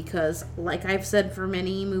Nazis because, like I've said for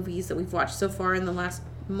many movies that we've watched so far in the last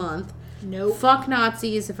month, Nope. fuck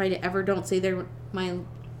Nazis. If I ever don't say they're my,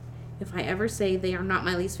 if I ever say they are not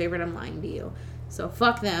my least favorite, I'm lying to you. So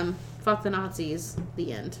fuck them. Fuck the Nazis.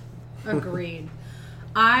 The end. Agreed.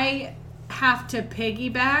 I have to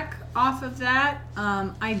piggyback off of that.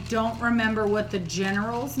 I don't remember what the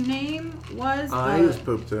general's name was. He was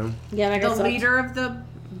poop too. Yeah, that The leader of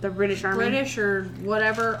the British Army. British or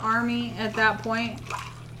whatever army at that point.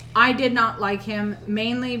 I did not like him,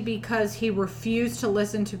 mainly because he refused to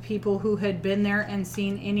listen to people who had been there and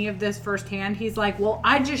seen any of this firsthand. He's like, well,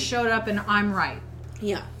 I just showed up and I'm right.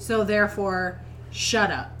 Yeah, So therefore, shut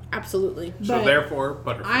up. absolutely. So But therefore,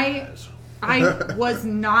 butterflies. I was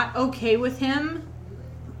not okay with him.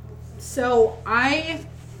 So I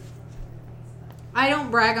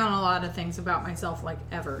don't brag on a lot of things about myself, like,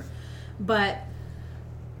 ever. But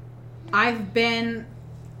I've been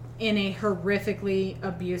in a horrifically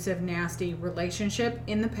abusive, nasty relationship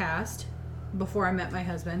in the past. Before I met my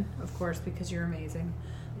husband, of course, because you're amazing.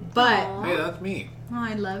 But Aw. Hey, that's me. oh,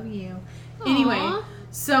 I love you. Aw. Anyway,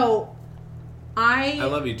 so I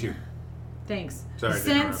love you too. thanks. Sorry, I didn't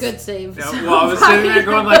Since interrupt. Good save. Yeah, well, I was sitting there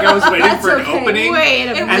going like I was waiting That's for an okay. opening. Wait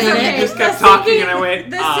a It minute. And then okay. you just kept The talking, sinking- and I went,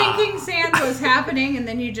 The sinking sand was happening, and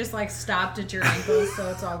then you just like stopped at your ankles, so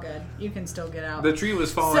it's all good. You can still get out. The tree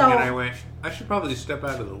was falling, So- and I went, I should probably step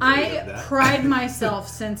out of the way of I that. pride myself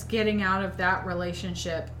since getting out of that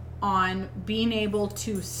relationship on being able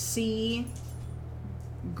to see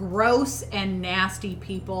gross and nasty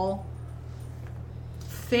people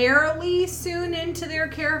fairly soon into their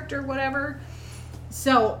character, whatever.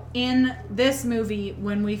 So in this movie,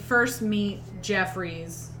 when we first meet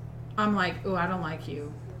Jeffries, I'm like, oh, I don't like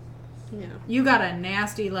you. Yeah. You got a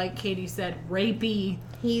nasty, like Katie said, rapey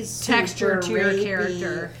He's texture super to your rapey.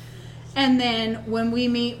 character. And then when we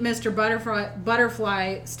meet Mr.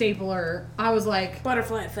 Butterfly Stapler, I was like,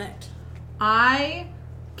 Butterfly effect. I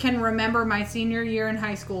can remember my senior year in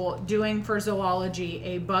high school doing for zoology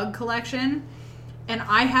a bug collection, and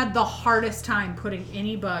I had the hardest time putting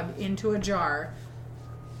any bug into a jar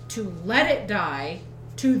to let it die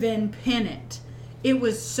to then pin it. It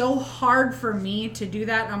was so hard for me to do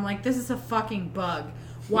that. I'm like, this is a fucking bug.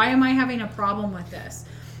 Why am I having a problem with this?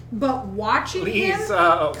 But watching him,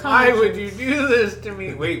 why would you do this to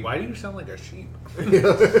me? Wait, why do you sound like a sheep?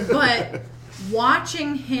 but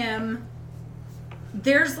watching him,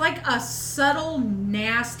 there's like a subtle,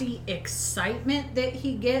 nasty excitement that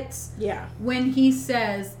he gets Yeah. when he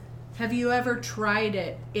says, have you ever tried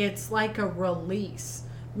it? It's like a release.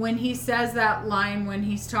 When he says that line when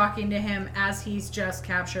he's talking to him as he's just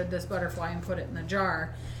captured this butterfly and put it in the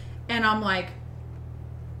jar. And I'm like,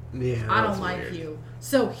 Yeah, I that's don't like weird. you.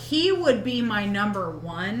 So he would be my number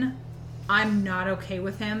one. I'm not okay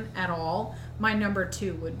with him at all. My number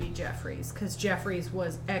two would be Jeffries, because Jeffries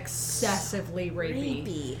was excessively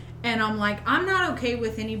rapey. And I'm like, I'm not okay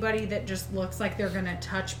with anybody that just looks like they're going to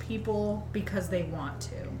touch people because they want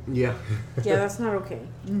to. Yeah. Yeah, that's not okay.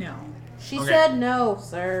 No. She Okay. said no,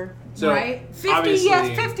 sir. So, right? 50 obviously-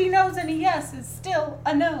 yes, 50 no's and a yes is still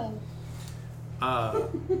a no.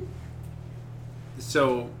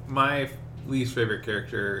 So my least favorite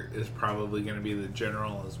character is probably going to be the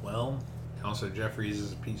general as well. Also, Jeffries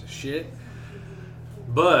is a piece of shit.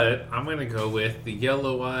 But I'm going to go with the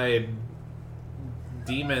yellow-eyed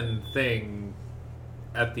demon thing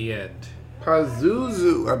at the end.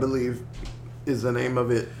 Pazuzu, I believe, is the name of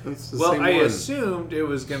it. It's the Well, same I one. assumed it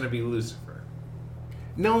was going to be Lucifer.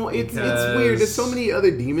 No, it's Because- weird. There's so many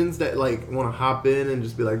other demons that like want to hop in and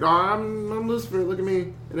just be like, "Oh, I'm Lucifer. Look at me,"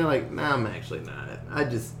 and they're like, "Nah, I'm actually not. I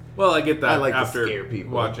just Well, I get that I like to after scare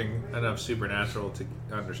people. watching enough Supernatural to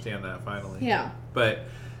understand that finally. Yeah. But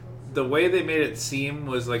the way they made it seem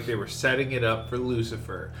was like they were setting it up for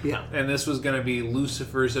Lucifer. Yeah. And this was going to be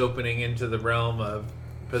Lucifer's opening into the realm of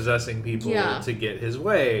possessing people Yeah. to get his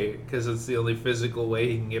way, because it's the only physical way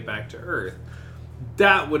he can get back to Earth.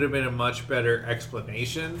 That would have been a much better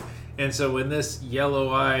explanation. And so when this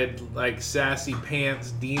yellow-eyed, like, sassy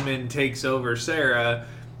pants demon takes over Sarah,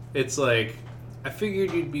 it's like, I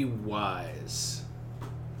figured you'd be wise.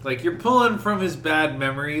 Like, you're pulling from his bad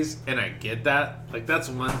memories, and I get that. Like, that's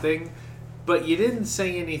one thing. But you didn't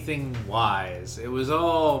say anything wise. It was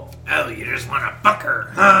all, oh, you just want to fuck her,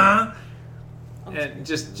 huh? And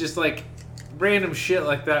just like, random shit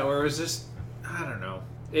like that where it was just, I don't know.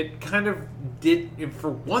 It kind of did, for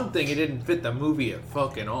one thing, it didn't fit the movie at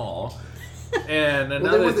fucking all. And Well,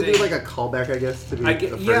 another they want to thing, do like a callback, I guess, to the, I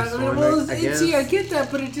get, the yeah, first one. well, I guess. see, I get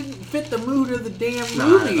that, but it didn't fit the mood of the damn Not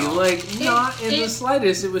movie. at all. Like, not in the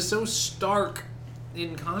slightest. It was so stark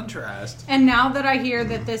in contrast. And now that I hear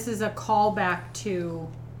that this is a callback to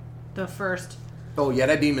the first... Oh, yeah,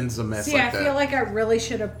 that demon's a mess See, like I that. feel like I really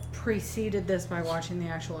should have preceded this by watching The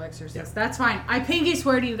Actual Exorcist. Yeah. That's fine. I pinky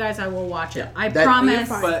swear to you guys I will watch it. Yeah, I that- promise.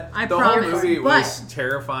 But I the promise. whole movie But- was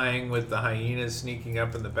terrifying with the hyenas sneaking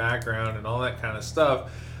up in the background and all that kind of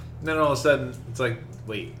stuff. And then all of a sudden, it's like,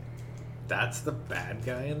 wait, that's the bad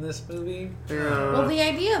guy in this movie? Well, the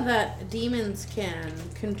idea that demons can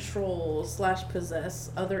control /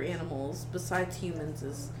 possess other animals besides humans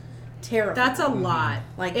is terrifying. That's a lot.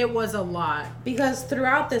 Like, It was a lot. because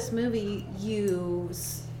throughout this movie, you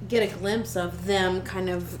get a glimpse of them kind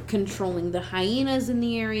of controlling the hyenas in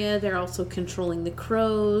the area. They're also controlling the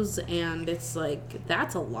crows, and it's like,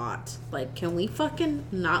 that's a lot. Like, can we fucking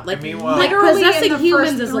not, like, I mean, well- like Literally possessing in the humans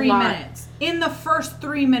first is a 3 lot. minutes. In the first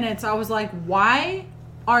 3 minutes, I was like, why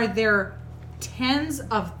are there tens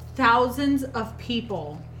of thousands of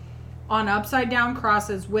people on upside down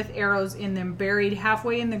crosses with arrows in them, buried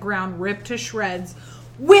halfway in the ground, ripped to shreds,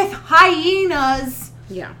 with hyenas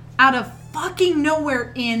Yeah. out of fucking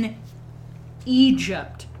nowhere in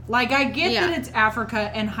Egypt? Like, I get Yeah. that it's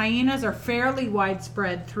Africa and hyenas are fairly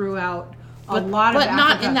widespread throughout a lot of But Africa.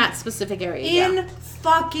 not in that specific area. In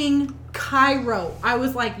fucking Cairo. I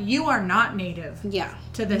was like, you are not native yeah.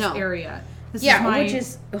 to this No. area. This Yeah, is my, which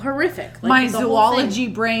is horrific. Like, my the whole zoology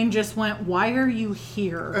thing. brain just went, why are you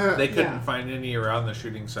here? They couldn't Yeah. find any around the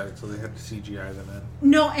shooting site, so they had to CGI them in.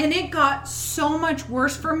 No, and it got so much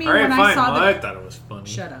worse for me All right, when fine. I saw Well, I the... thought it was funny.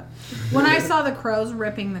 Shut up. When I saw the crows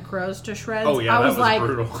ripping the crows to shreds, Oh, yeah, I that was was like,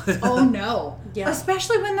 brutal. oh no. Yeah.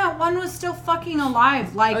 Especially when that one was still fucking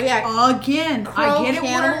alive. Like, Oh, yeah. again, Crow I get it.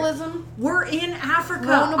 cannibalism. We're in Africa.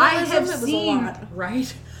 Cannibalism, I have it was a seen, lot.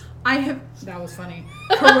 right? I have. That was funny.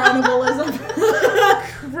 Cannibalism.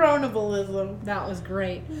 Cannibalism. That was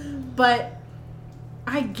great. But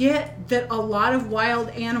I get that a lot of wild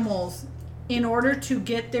animals, in order to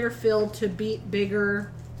get their fill to beat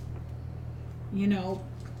bigger,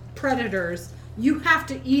 predators, you have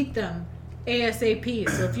to eat them ASAP.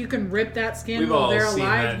 So if you can rip that skin We've while all they're seen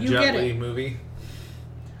alive, that you Jet get Li it. movie.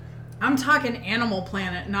 I'm talking Animal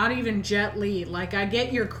Planet, not even Jet Li. Like, I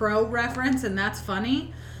get your crow reference, and that's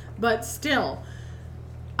funny, but still,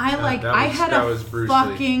 I had was a Bruce Lee.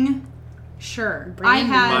 fucking sure.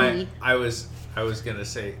 Brandon I Lee. had I was gonna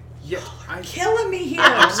say, yeah. killing me here.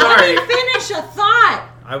 I'm sorry. Let me finish a thought.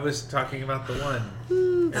 I was talking about the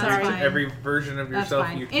one. That's fine. Every version of That's yourself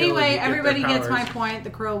fine. you kill. Anyway, and you get everybody their gets my powers. point. The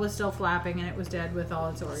crow was still flapping, and it was dead with all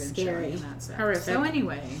its organs Scary. showing, and that's it. Horrific. So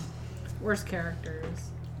anyway, worst characters.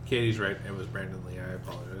 Katie's right. It was Brandon Lee. I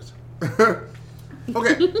apologize.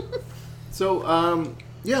 Okay. So,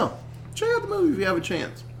 yeah. Check out the movie if you have a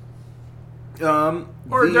chance. Or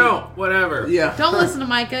don't. Whatever. Yeah. Don't listen to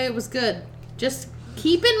Micah. It was good. Just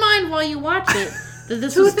keep in mind while you watch it that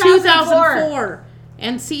this was 2004. 2004.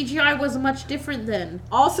 And CGI was much different then.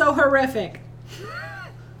 Also horrific.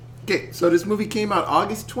 Okay, so this movie came out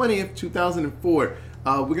August 20th, 2004.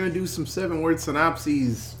 We're going to do some 7-word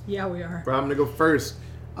synopses. Yeah, we are. But I'm going to go first.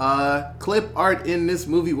 Clip art in this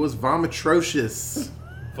movie was vomitrocious.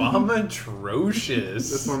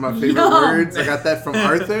 Vomitrocious. That's one of my favorite Yum. words. I got that from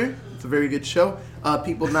Arthur. It's a very good show.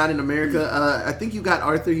 People not in America. I think you got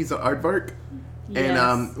Arthur. He's an aardvark. Yes.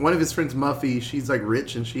 And one of his friends, Muffy, she's like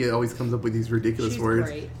rich and she always comes up with these ridiculous She's words.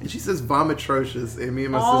 great. And she says vomitrocious. And me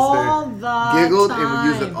and my All sister the giggled and we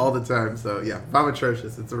use it time. all the time. So yeah,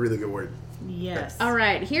 vomitrocious. It's a really good word. Yes. All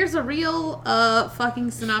right, here's a real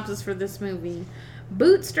fucking synopsis for this movie.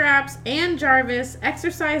 Bootstraps and Jarvis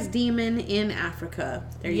exorcise demon in Africa.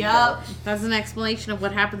 There you Yup. go. That's an explanation of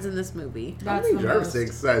what happens in this movie. That's I the mean, Jarvis most.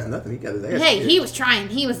 exercised nothing. He got his ass Hey, kicked. he was trying.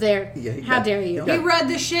 He was there. Yeah, he How got- dare you? he He got- read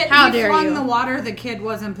the shit. How He dare flung you. the water. The kid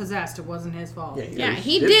wasn't possessed. It wasn't his fault. Yeah, got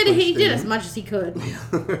he his did. shit He pushed did in as him. much as he could.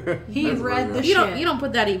 He That's read really the rough. shit. You don't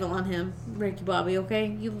put that evil on him, Ricky Bobby. Okay,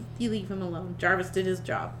 you leave him alone. Jarvis did his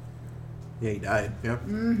job. Yeah, he died. Yeah.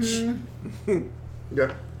 Mm-hmm.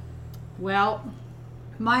 Yeah. Well,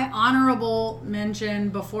 my honorable mention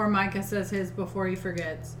before Micah says his before he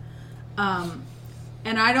forgets.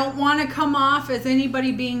 And I don't want to come off as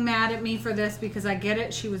anybody being mad at me for this because I get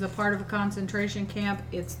it. She was a part of a concentration camp.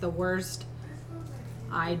 It's the worst.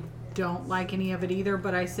 I don't like any of it either,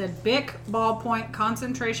 but I said Bic ballpoint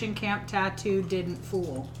concentration camp tattoo didn't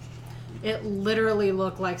fool. It literally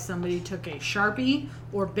looked like somebody took a Sharpie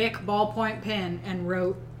or Bic ballpoint pen and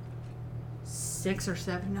wrote 6 or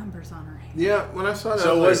 7 numbers on her hand. Yeah, when I saw that,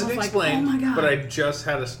 So I it was wasn't I was like, explained, oh my God. but I just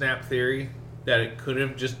had a snap theory. that it could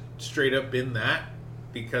have just straight up been that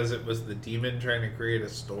because it was the demon trying to create a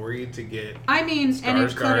story to get. I mean, and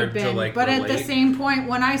it could have been, but relate. at the same point,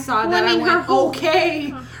 when I saw that, I mean, I went, her whole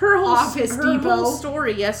Office her Depot. whole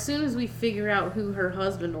story. As soon as we figure out who her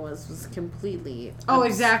husband was completely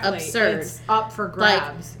exactly absurd. It's up for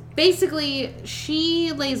grabs. Like, basically,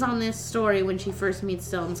 she lays on this story when she first meets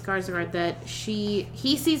Stellan Skarsgård that he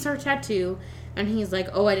sees her tattoo, and he's like,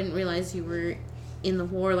 "Oh, I didn't realize you were in the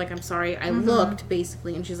war. Like, I'm sorry, I looked."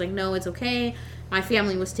 Basically, and she's like, "No, it's okay. My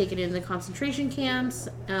family was taken into the concentration camps.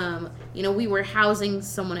 We were housing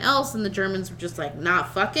someone else, and the Germans were just like, nah,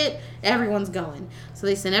 fuck it. Everyone's going." So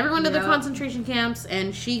they sent everyone to the concentration camps,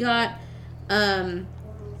 and she got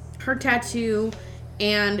her tattoo,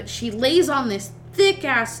 and she lays on this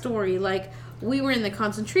thick-ass story. Like, we were in the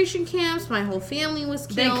concentration camps. My whole family was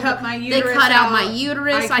killed. They cut my uterus They cut out out. my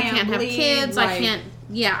uterus. I can't have bleed, kids. like- I can't...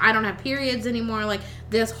 Yeah, I don't have periods anymore. Like,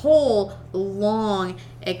 this whole long,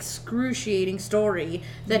 excruciating story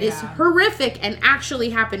that is horrific and actually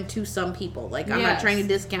happened to some people. Like, I'm not trying to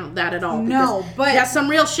discount that at all. No, but... That's some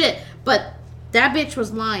real shit. But that bitch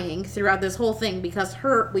was lying throughout this whole thing because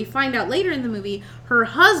we find out later in the movie, her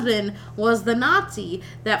husband was the Nazi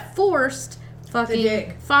that forced Father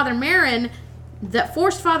Merrin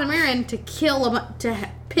to kill him, to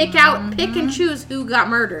pick and choose who got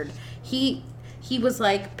murdered. He was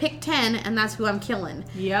like, pick 10, and that's who I'm killing.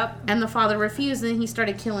 Yep. And the father refused, and he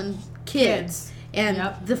started killing kids.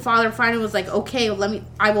 And the father finally was like, okay,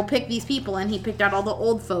 I will pick these people, and he picked out all the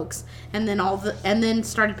old folks, and then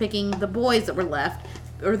started picking the boys that were left,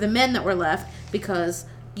 or the men that were left, because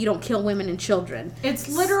you don't kill women and children. It's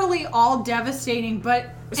literally all devastating,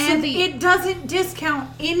 but it doesn't discount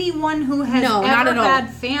anyone who has ever had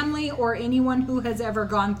family or anyone who has ever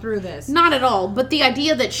gone through this. Not at all. But the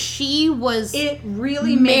idea that she was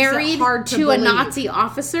really married makes it hard to a believe. Nazi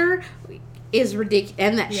officer is ridiculous,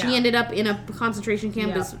 and that she ended up in a concentration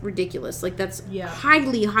camp is ridiculous. Like, that's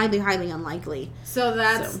highly, highly, highly unlikely. So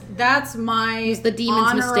that's my the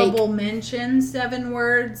demon's honorable mistake. mention. 7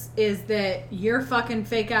 words is that your fucking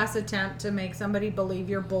fake ass attempt to make somebody believe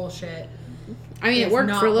your bullshit. I mean, it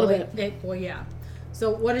worked for a little bit. Well, yeah. So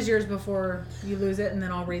what is yours before you lose it, and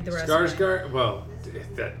then I'll read the rest. Skarsgård. Well,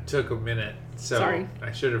 that took a minute, so Sorry.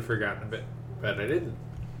 I should have forgotten a bit, but I didn't.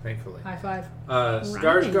 Thankfully. High five.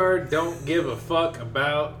 Skarsgård don't give a fuck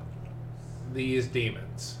about these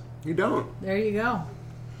demons. You don't. There you go.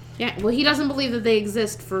 Yeah, well, he doesn't believe that they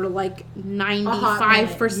exist for like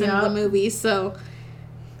 95% of the movie, so...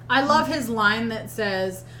 I love his line that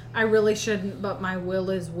says, "I really shouldn't, but my will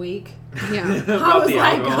is weak." Yeah. I was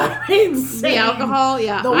like, insane. The alcohol,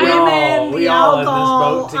 yeah. The women, we the all in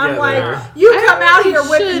alcohol. this boat together. I'm like, you come out here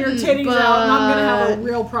whipping your shouldn't, titties out, and I'm going to have a but-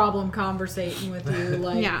 real problem conversating with you.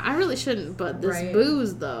 Like, Yeah, I really shouldn't, but this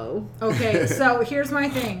booze, though. Okay, so here's my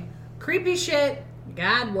thing. Creepy shit,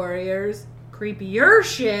 God Warriors. Creepier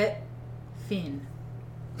shit, Finn.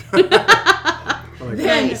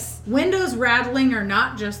 Then Nice. windows rattling are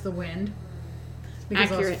not just the wind.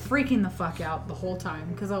 Because Accurate. I was freaking the fuck out the whole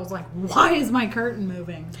time. Because I was like, why is my curtain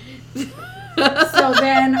moving? So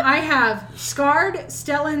then I have Scarred,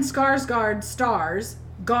 Stellan Skarsgård stars,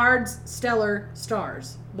 Guards, Stellar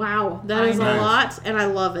stars. Wow, that is a know. lot, and I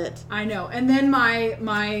love it. I know. And then my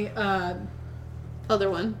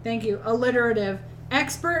Other one. thank you, alliterative.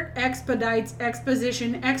 Expert, expedites,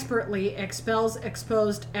 exposition, expertly, expels,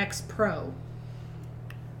 exposed, ex-pro.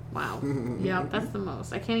 Wow. Yep. That's the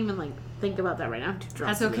most. I can't even, think about that right now. I'm too drunk.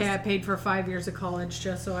 That's for okay. I this. paid for 5 years of college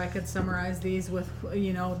just so I could summarize these with,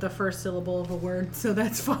 the first syllable of a word. So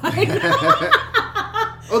that's fine.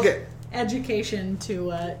 Okay. Education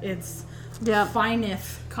to its Yeah.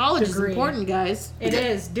 finest College degree. is important, guys. It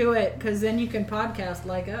is. Do it, because then you can podcast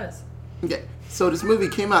like us. Okay. So this movie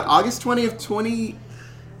came out August 20th,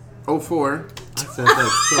 2004. I said that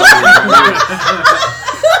so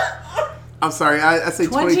I'm sorry. I say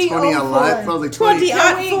 2020 a lot. So I was like 20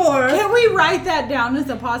 Can we write that down as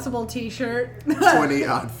a possible T-shirt?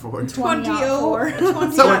 2004. 2004.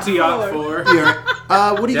 2004.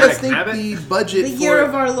 Yeah. What do you guys think Nabbit? the budget The for... year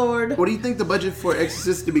of our Lord. What do you think the budget for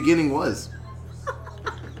Exorcist the Beginning was?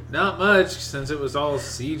 Not much, since it was all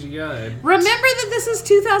CGI. Remember that this is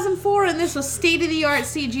 2004 and this was state-of-the-art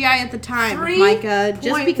CGI at the time, Micah.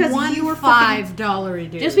 Just because you were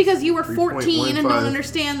 $5 Just because you were 14 and 3.15. don't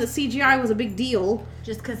understand that CGI was a big deal.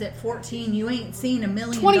 Just because at 14 you ain't seen $1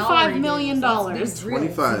 million. $25 million. That's real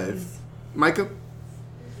 25. Micah?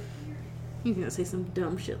 You're gonna say some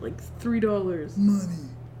dumb shit like $3. Money.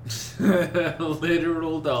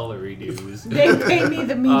 Literal dollary dues. They pay me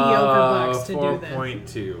the mediocre bucks to do this.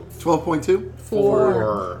 4.2. 12.2?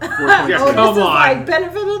 4. 4.2. Yeah, Oh, come this is on. like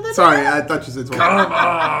benefit of the Sorry, I thought you said 12. Come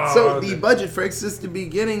on. So the budget for Exorcist the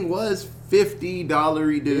beginning was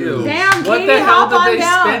 $50 dues. Ew. Damn, What Katie, the hell hop on did they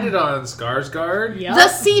down. spend it on? Skarsgård? Yep. The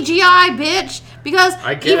CGI, bitch. Because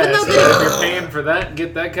I even guess though if you're paying for that and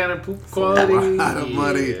get that kind of poop quality. a lot of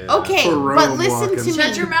money. yeah. okay, For but Rome listen walking. to me.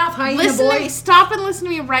 Shut your mouth, hyena Listen boy. to me. Stop and listen to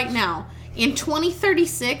me right now. In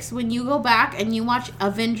 2036, when you go back and you watch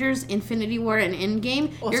Avengers: Infinity War and Endgame,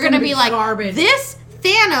 Well, it's you're gonna gonna be be like, garbage. this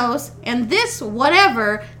Thanos and this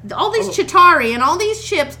whatever, all these Oh. Chitauri and all these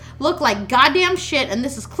ships look like goddamn shit, and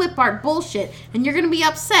this is clip art bullshit, and you're gonna be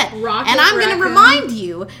upset. Rocket and I'm gonna Raccoon. remind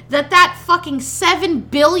you that fucking $7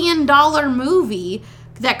 billion movie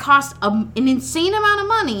that cost an insane amount of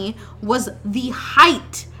money was the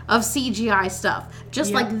height of CGI stuff.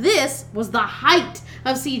 Just Yep. like this was the height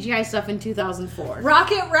of CGI stuff in 2004.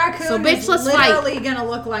 Rocket Raccoon So, bitch, is let's literally gonna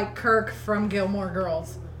look like Kirk from Gilmore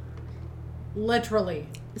Girls. Literally.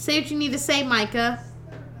 Say what you need to say, Micah.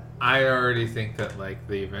 I already think that like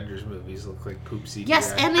the Avengers movies look like poop CGI.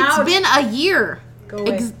 Yes, and it's Ouch. been a year. Go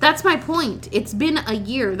away. That's my point. It's been a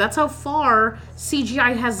year. That's how far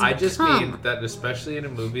CGI has I just come. mean that especially in a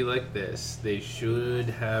movie like this, they should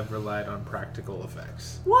have relied on practical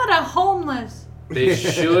effects. What a homeless. They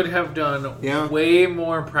should have done Yeah. way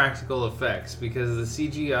more practical effects because the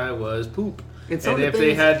CGI was poop. And some And of the if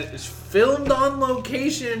they things- had filmed on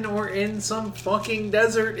location or in some fucking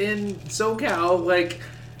desert in SoCal, like,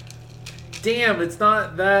 damn, it's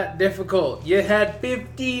not that difficult. You had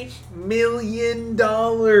 $50 million.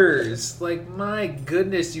 Like, my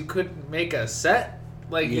goodness, you couldn't make a set?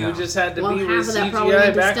 Like, Yeah. you just had to well, be half with of that probably CGI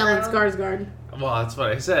went to Stellan background? Skarsgård. Well, that's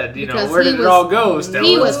what I said. You know, Because where he did it was- all go? he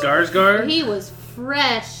Stellan was- Skarsgård? He was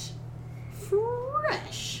fresh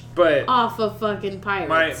But off of fucking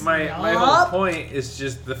Pirates. my Yup. whole point is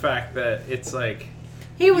just the fact that it's like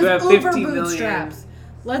He was have uber 50 million. bootstraps.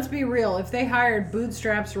 Let's be real. If they hired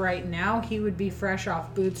bootstraps right now, he would be fresh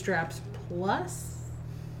off bootstraps plus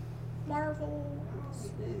Marvel.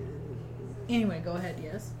 Anyway, go ahead.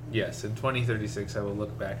 Yes. yes, in 2036 I will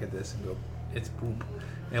look back at this and go, it's poop.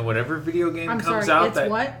 And whatever video game I'm comes sorry. out It's that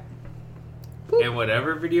what? and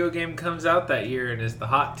whatever video game comes out that year and is the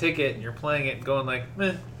hot ticket and you're playing it and going like,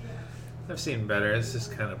 meh, I've seen better. It's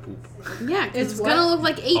just kind of poop. Yeah, because It's it's what? gonna look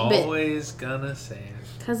like 8-bit. Always gonna say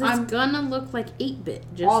it. Because it's I'm- gonna look like 8-bit.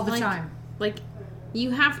 Just All the like, time. Like,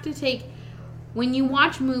 you have to take... When you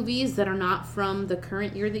watch movies that are not from the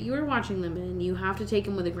current year that you are watching them in, you have to take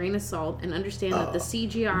them with a grain of salt and understand that the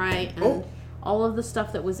CGI and all of the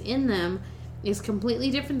stuff that was in them is completely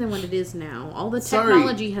different than what it is now. All the Sorry.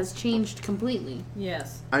 technology has changed completely.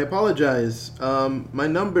 Yes. I apologize. My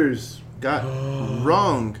numbers got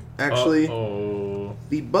wrong. Actually, Oh,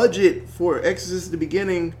 the budget for Exorcist the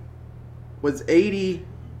Beginning was $80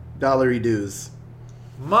 dues.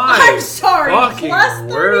 my I'm sorry, fucking plus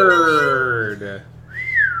 30 word.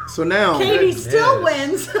 So now, Katie still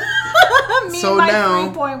Goodness. wins. Me So and my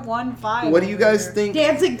now, 3.15. what do you over guys here. think?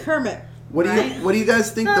 Dancing Kermit. What do you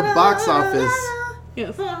guys think the box office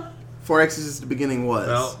Yes. for Exorcist the Beginning was?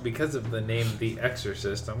 Well, because of the name The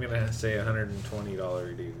Exorcist, I'm gonna say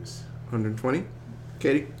 $120 dues. 120.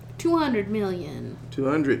 Katie, 200 million.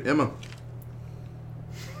 200. Emma,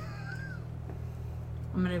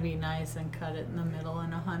 I'm gonna be nice and cut it in the middle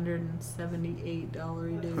and $178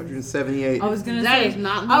 dues. 178. I was gonna That say is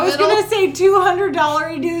not in the I was middle. gonna say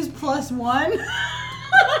 $200 dues plus one.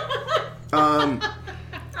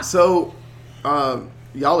 So,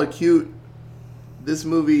 y'all are cute. This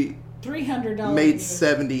movie $300 made dues.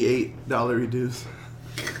 $78 dues.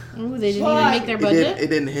 Ooh, they didn't What? even make their budget? It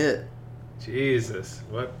didn't hit. Jesus,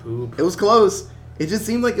 what poop. It was close. It just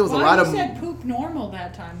seemed like it was Well, a lot you of. said poop normal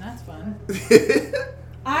that time. That's fun.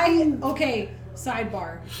 I Okay,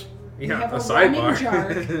 sidebar. We Yeah, have a a running sidebar. jar.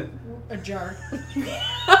 A jar.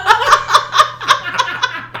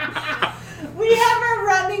 We have a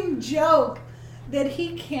running joke that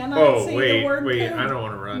he cannot Oh, say wait, the word poop I don't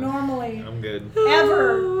want to run. normally. I'm good.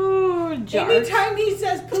 Ever. Ooh, jar. Anytime he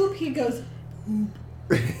says poop, he goes poop.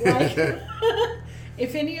 Like,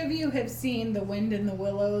 if any of you have seen The Wind in the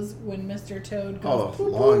Willows when Mr. Toad goes Oh, a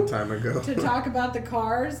poop, long poop time ago. to talk about the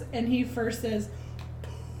cars, and he first says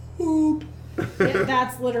poop.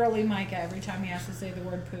 That's literally Micah every time he has to say the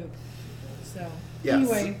word poop. So, Yes.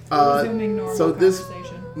 anyway, Uh, resuming normal so this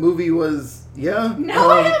conversation. movie was, yeah. Now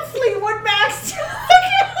I have Fleetwood Mac's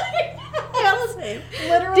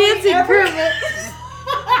literally Dancing every, Kermit.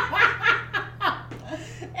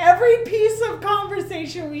 every piece of conversation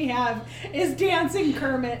conversation we have is dancing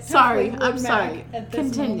Kermit. Sorry, Fleetwood I'm Mac sorry. At this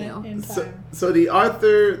Continue. moment in So, time. so the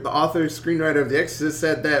author, screenwriter of The Exorcist,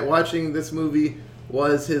 said that watching this movie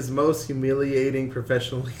was his most humiliating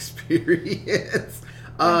professional experience.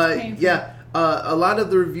 Painful. A lot of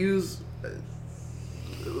the reviews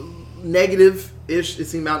negative-ish. It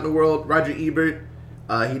seemed out in the world. Roger Ebert,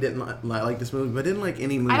 he didn't like this movie, but didn't like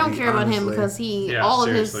any movie. I don't care about him honestly. because Yeah, of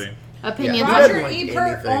seriously. his opinions. Yeah. on- Roger- Roger like Ebert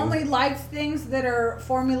anything. only likes things that are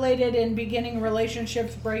formulated in beginning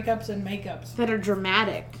relationships, breakups, and makeups. that are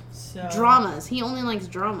dramatic. So Dramas. He only likes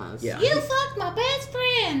dramas. Yeah. You fucked my best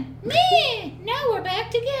friend. Me. Now we're back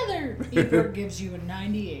together. Ebert gives you a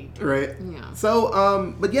 98. Right. Yeah.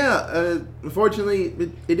 So, but yeah, unfortunately,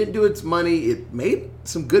 it didn't do its money. It made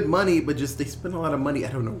some good money, but just they spent a lot of money. I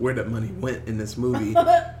don't know where that money went in this movie. Well,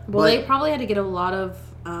 But- they probably had to get a lot of.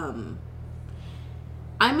 I'm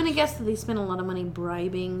gonna guess that they spent a lot of money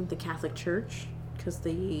bribing the Catholic Church because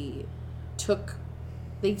they took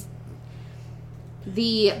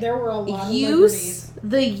There were a lot of use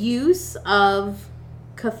the use of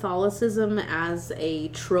Catholicism as a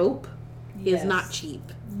trope is Yes. not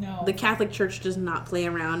cheap. No. The Catholic Church does not play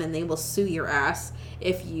around, and they will sue your ass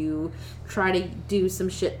if you try to do some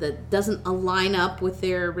shit that doesn't align up with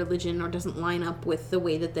their religion or doesn't line up with the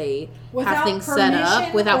way that they have things set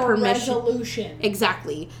up without permission. Resolution.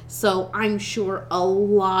 Exactly. So I'm sure a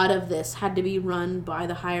lot of this had to be run by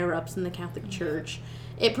the higher ups in the Catholic Church.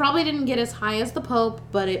 It probably didn't get as high as the Pope,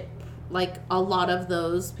 but a lot of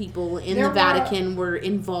those people in There the were- Vatican were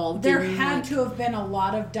involved. There in, had to have been a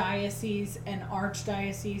lot of dioceses and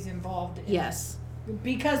archdioceses involved in Yes. this.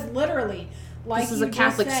 Because literally, like This is you a just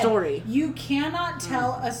Catholic said, story. You cannot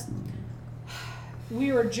tell us.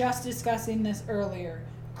 We were just discussing this earlier.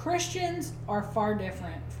 Christians are far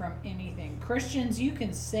different from anything. Christians, you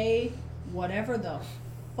can say whatever the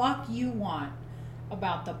fuck you want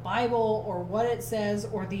about the Bible or what it says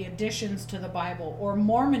or the additions to the Bible or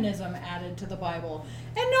Mormonism added to the Bible.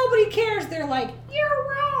 And nobody cares. They're like, you're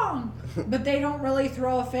wrong. But they don't really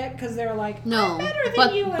throw a fit because they're like, No, I'm better than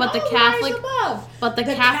but- you and but the I'll Catholic- rise above. But the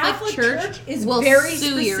Catholic Church is will very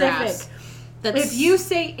sue specific. your ass. That's, If you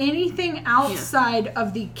say anything outside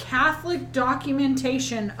of the Catholic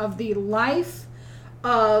documentation of the life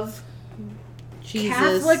of Jesus,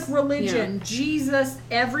 Catholic religion, Jesus,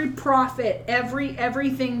 every prophet,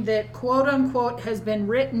 everything that quote unquote has been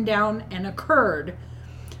written down and occurred,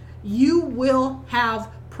 you will have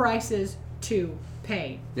prices to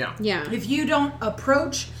pay. yeah. If you don't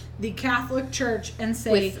approach the Catholic Church and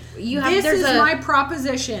say, this there's is a- my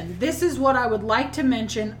proposition, this is what I would like to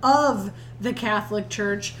mention of the Catholic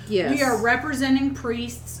Church. Yes. We are representing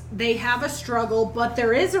priests. They have a struggle, but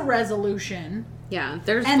there is a resolution. Yeah,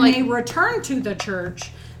 there's And like they return to the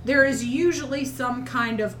church. There is usually some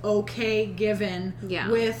kind of okay given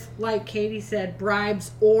with, like Katie said,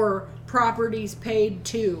 bribes or properties paid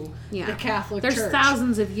to the Catholic there's Church.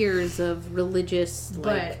 thousands of years of religious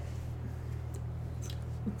But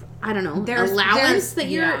I don't know there's- allowance there's-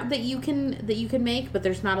 that you can make, but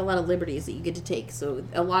there's not a lot of liberties that you get to take. So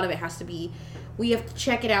a lot of it has to be. We have to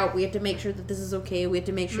check it out. We have to make sure that this is okay. We have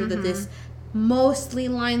to make sure that this mostly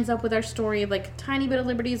lines up with our story. Like a tiny bit of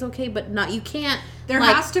liberty is okay, but not. You can't. there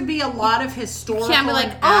like, has to be a lot of historical. You can't be like,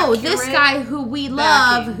 and oh, this accurate guy who we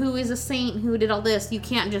love, backing. who is a saint, who did all this. You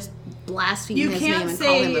can't just blaspheme You his name can't and call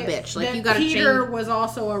say him a bitch. Like that you gotta Peter change. was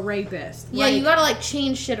also a rapist. Yeah, Like, you gotta like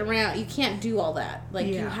change shit around. You can't do all that. Like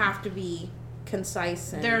you Yeah. have to be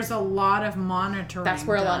concise. And There's a lot of monitoring. that's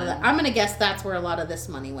where a lot of done. that. I'm gonna guess that's where a lot of this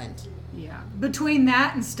money went. Yeah. Between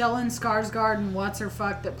that and Stellan Skarsgård and what's her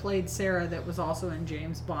fuck that played Sarah that was also in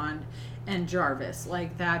James Bond and Jarvis.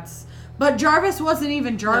 Like that's but Jarvis wasn't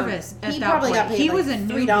even Jarvis at he that probably point. got paid He like was a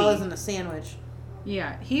newbie. $3 in a sandwich.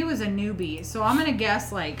 Yeah, he was a newbie. So I'm gonna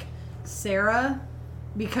guess like Sarah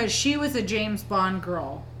because she was a James Bond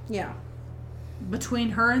girl. Yeah. Between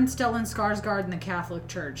her and Stellan Skarsgård and the Catholic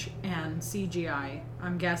Church and CGI,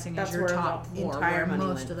 I'm guessing That's is your where top the four entire where money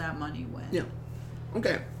most went. of that money went. Yeah.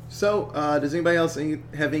 Okay. So, does anybody else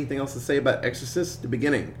have anything else to say about Exorcist, the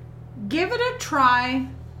beginning? Give it a try.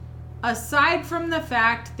 Aside from the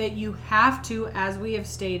fact that you have to, as we have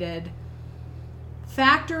stated,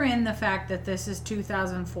 factor in the fact that this is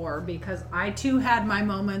 2004, because I too had my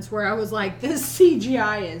moments where I was like, this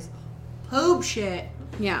CGI is poop shit.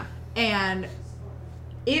 Yeah. And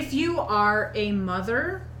if you are a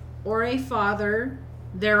mother or a father,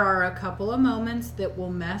 there are a couple of moments that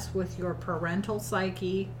will mess with your parental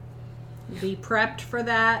psyche. Be prepped for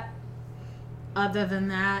that. Other than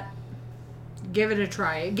that, give it a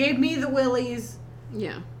try. It gave me the willies,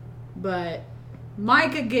 Yeah. but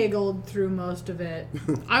Micah giggled through most of it.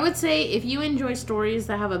 I would say if you enjoy stories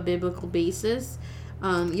that have a biblical basis,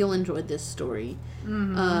 you'll enjoy this story.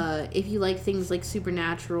 If you like things like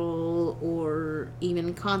Supernatural or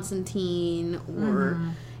even Constantine or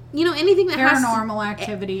anything that has paranormal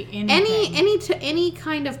activity, anything. any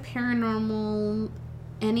kind of paranormal,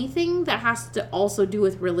 anything that has to also do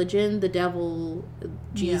with religion, the devil,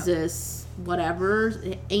 Jesus, whatever,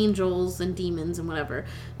 angels and demons and whatever.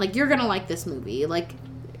 Like, you're gonna like this movie. Like,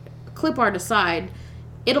 clip art aside,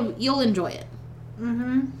 you'll enjoy it.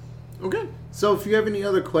 Okay. So if you have any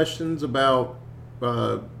other questions about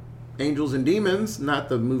Angels and Demons, not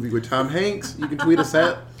the movie with Tom Hanks, you can tweet us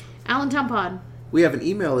at Allentown Pod. We have an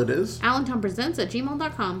email, it is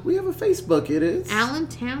AllentownPresents@gmail.com. We have a Facebook, it is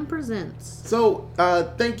Allentown Presents. So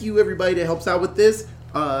thank you everybody that helps out with this.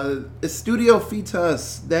 Estudio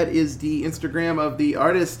Fitas, that is the Instagram of the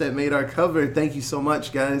artist that made our cover. Thank you so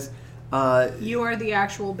much, guys. You are the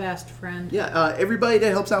actual best friend. Yeah, everybody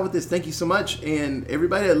that helps out with this, thank you so much. And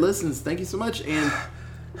everybody that listens, thank you so much. And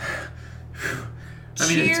I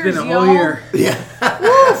mean, cheers, it's been a y'all. whole year. yeah.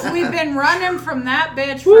 Woof, we've been running from that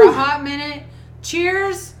bitch for a hot minute.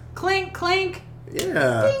 Cheers. Clink, clink.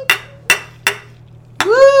 Yeah. Clink.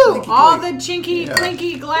 Woo! Clinky, All clink. the chinky, Yeah.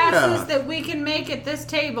 clinky glasses Yeah. that we can make at this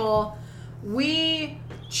table. We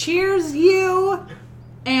cheers you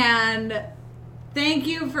and thank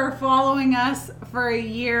you for following us for a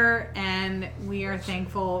year, and we are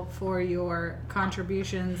thankful for your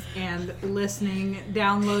contributions and listening,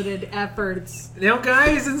 downloaded efforts. Now,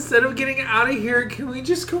 guys, instead of getting out of here, can we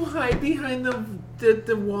just go hide behind the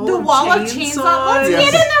wall? The of wall of chainsaws? chainsaws. Let's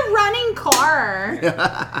Yes. get in the running car.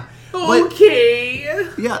 But- Okay.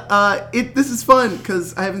 Yeah, this is fun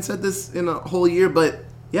because I haven't said this in a whole year, but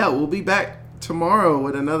yeah, we'll be back tomorrow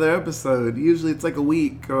with another episode. Usually it's like a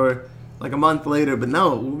week or like a month later, but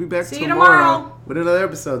no, we'll be back See you tomorrow tomorrow. with another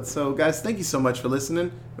episode. So, guys, thank you so much for listening,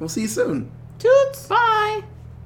 and we'll see you soon. Toots. Bye.